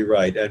 you're absolutely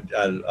right.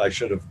 And I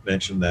should have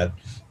mentioned that.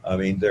 I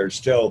mean, there's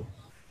still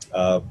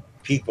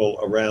people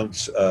around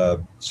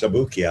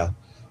Sabukia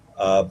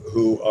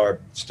who are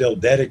still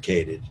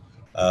dedicated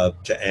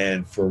to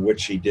Anne for what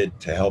she did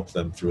to help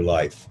them through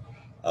life.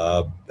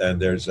 And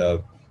there's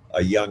a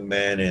young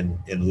man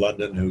in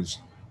London who's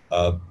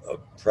a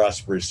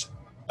prosperous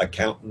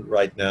accountant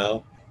right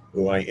now,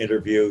 who I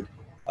interviewed,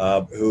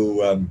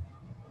 who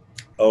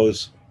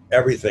owes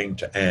everything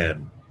to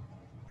Anne.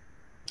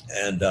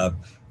 And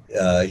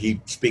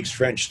he speaks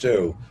French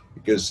too,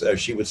 because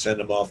she would send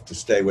him off to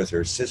stay with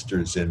her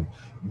sisters in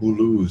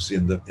Mulhouse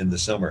in the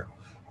summer.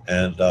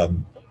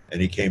 And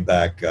he came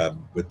back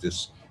with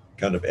this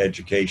kind of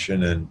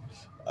education, and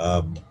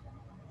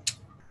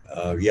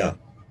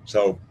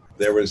so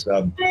there's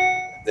a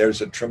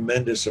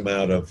tremendous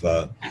amount of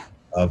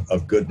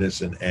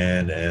goodness in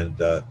Anne, and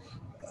there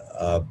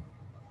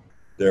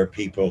are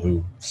people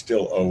who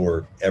still owe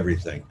her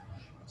everything.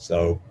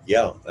 So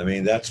yeah, I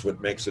mean, that's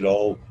what makes it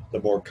all the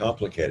more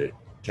complicated,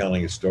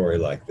 telling a story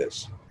like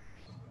this.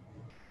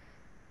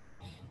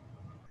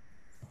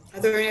 Are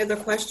there any other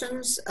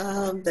questions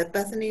that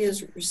Bethany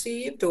has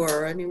received,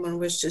 or anyone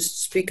wish to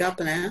speak up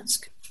and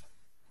ask?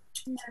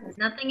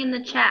 Nothing in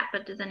the chat,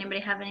 but does anybody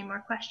have any more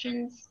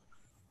questions?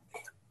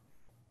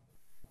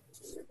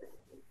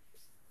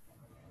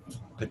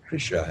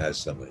 Patricia has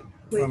something.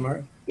 From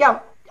her. Yeah.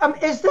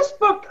 Is this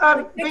book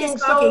being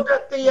sold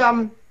at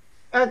the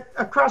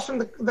across from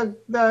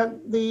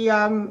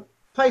the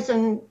place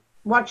in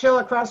Watch Hill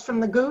across from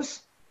the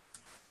Goose?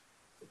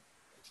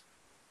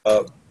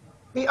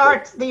 The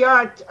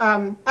art,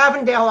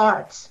 Avondale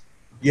Arts.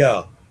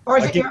 Yeah. Or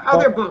is it your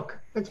other book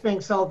that's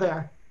being sold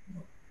there?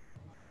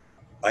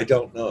 I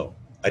don't know.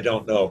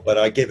 But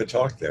I gave a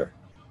talk there.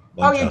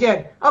 Oh, you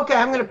did? Okay,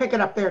 I'm going to pick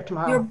it up there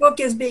tomorrow. Your book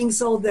is being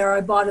sold there.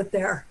 I bought it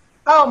there.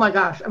 Oh my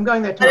gosh, I'm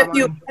going there tomorrow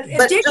morning.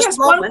 And Dick has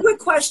one quick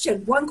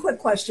question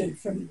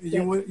from Dick.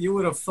 You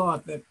would have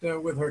thought that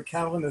with her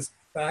Calvinist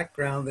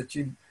background that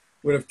she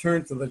would have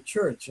turned to the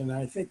church. And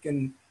I think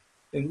in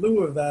lieu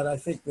of that, I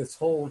think this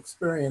whole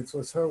experience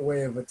was her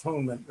way of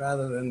atonement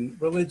rather than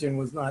religion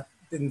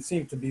didn't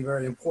seem to be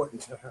very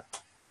important to her.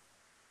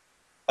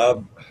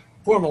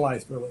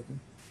 Formalized religion.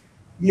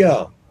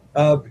 Yeah.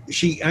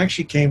 She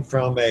actually came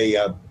from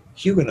a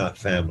Huguenot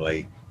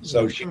family.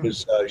 So she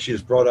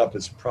was brought up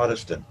as a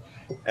Protestant.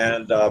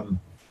 And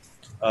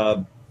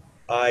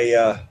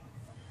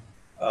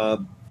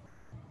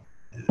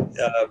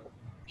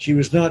she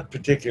was not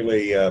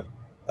particularly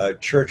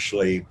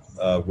churchly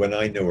when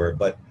I knew her,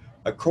 but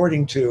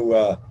according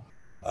to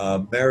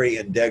Mary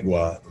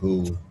Indegwa,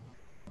 who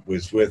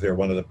was with her,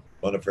 one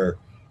of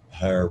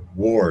her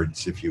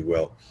wards, if you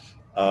will,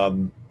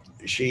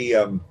 she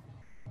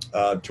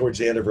towards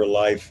the end of her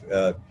life,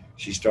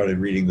 she started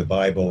reading the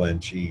Bible,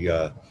 and she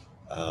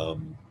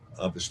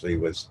obviously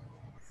was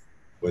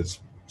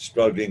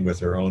struggling with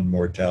her own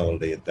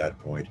mortality at that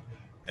point.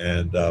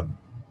 And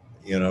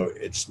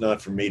it's not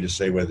for me to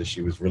say whether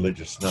she was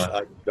religious or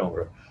not.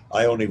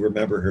 I only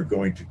remember her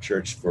going to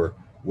church for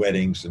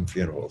weddings and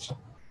funerals.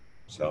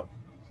 So,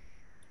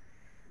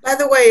 by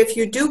the way, if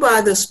you do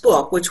buy this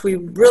book, which we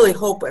really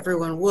hope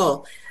everyone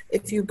will,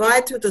 if you buy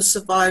it through the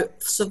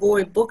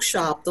Savoy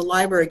Bookshop, the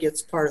library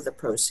gets part of the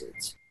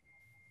proceeds.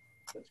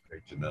 That's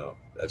great to know.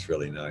 That's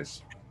really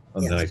nice.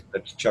 Oh, Yes. nice.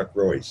 That's Chuck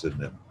Royce,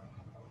 isn't it?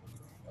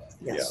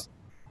 Yes.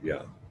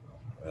 Yeah.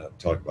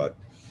 Talk about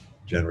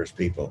generous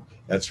people.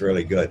 That's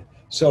really good.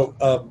 So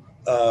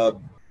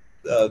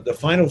the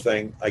final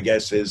thing, I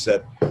guess, is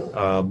that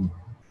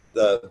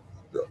the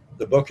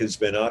book has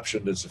been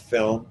optioned as a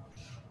film.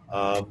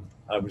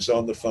 I was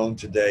on the phone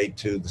today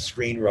to the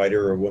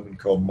screenwriter, a woman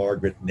called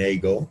Margaret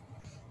Nagel,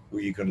 who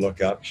you can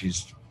look up.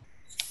 She's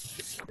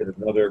did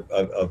another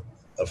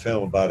a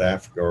film about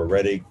Africa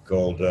already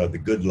called The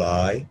Good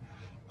Lie.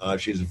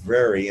 She's a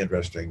very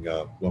interesting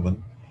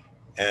woman.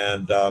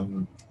 And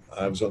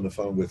I was on the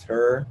phone with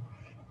her.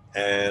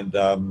 And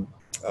I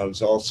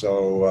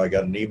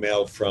got an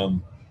email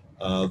from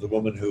the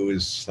woman who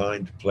is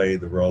signed to play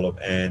the role of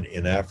Anne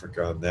in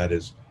Africa, and that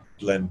is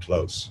Glenn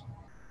Close.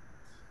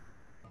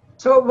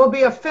 So it will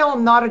be a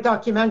film, not a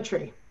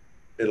documentary.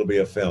 It'll be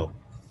a film,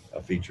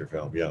 a feature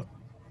film, yeah.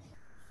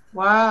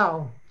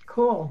 Wow,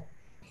 cool.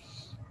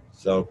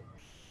 So.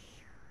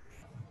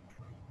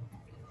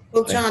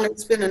 Well, John,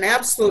 it's been an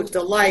absolute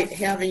delight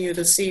having you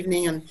this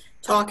evening and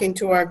talking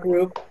to our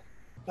group.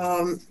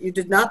 You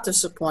did not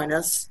disappoint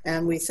us,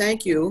 and we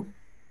thank you,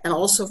 and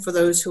also for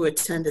those who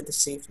attended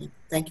this evening.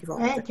 Thank you all.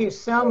 Thank you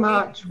so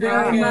much.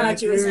 Very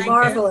much. It was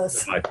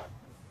marvelous.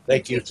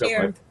 Thank you so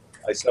much.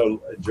 I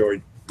so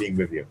enjoyed being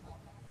with you.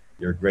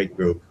 You're a great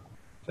group.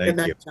 Thank you.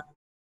 Good night, John.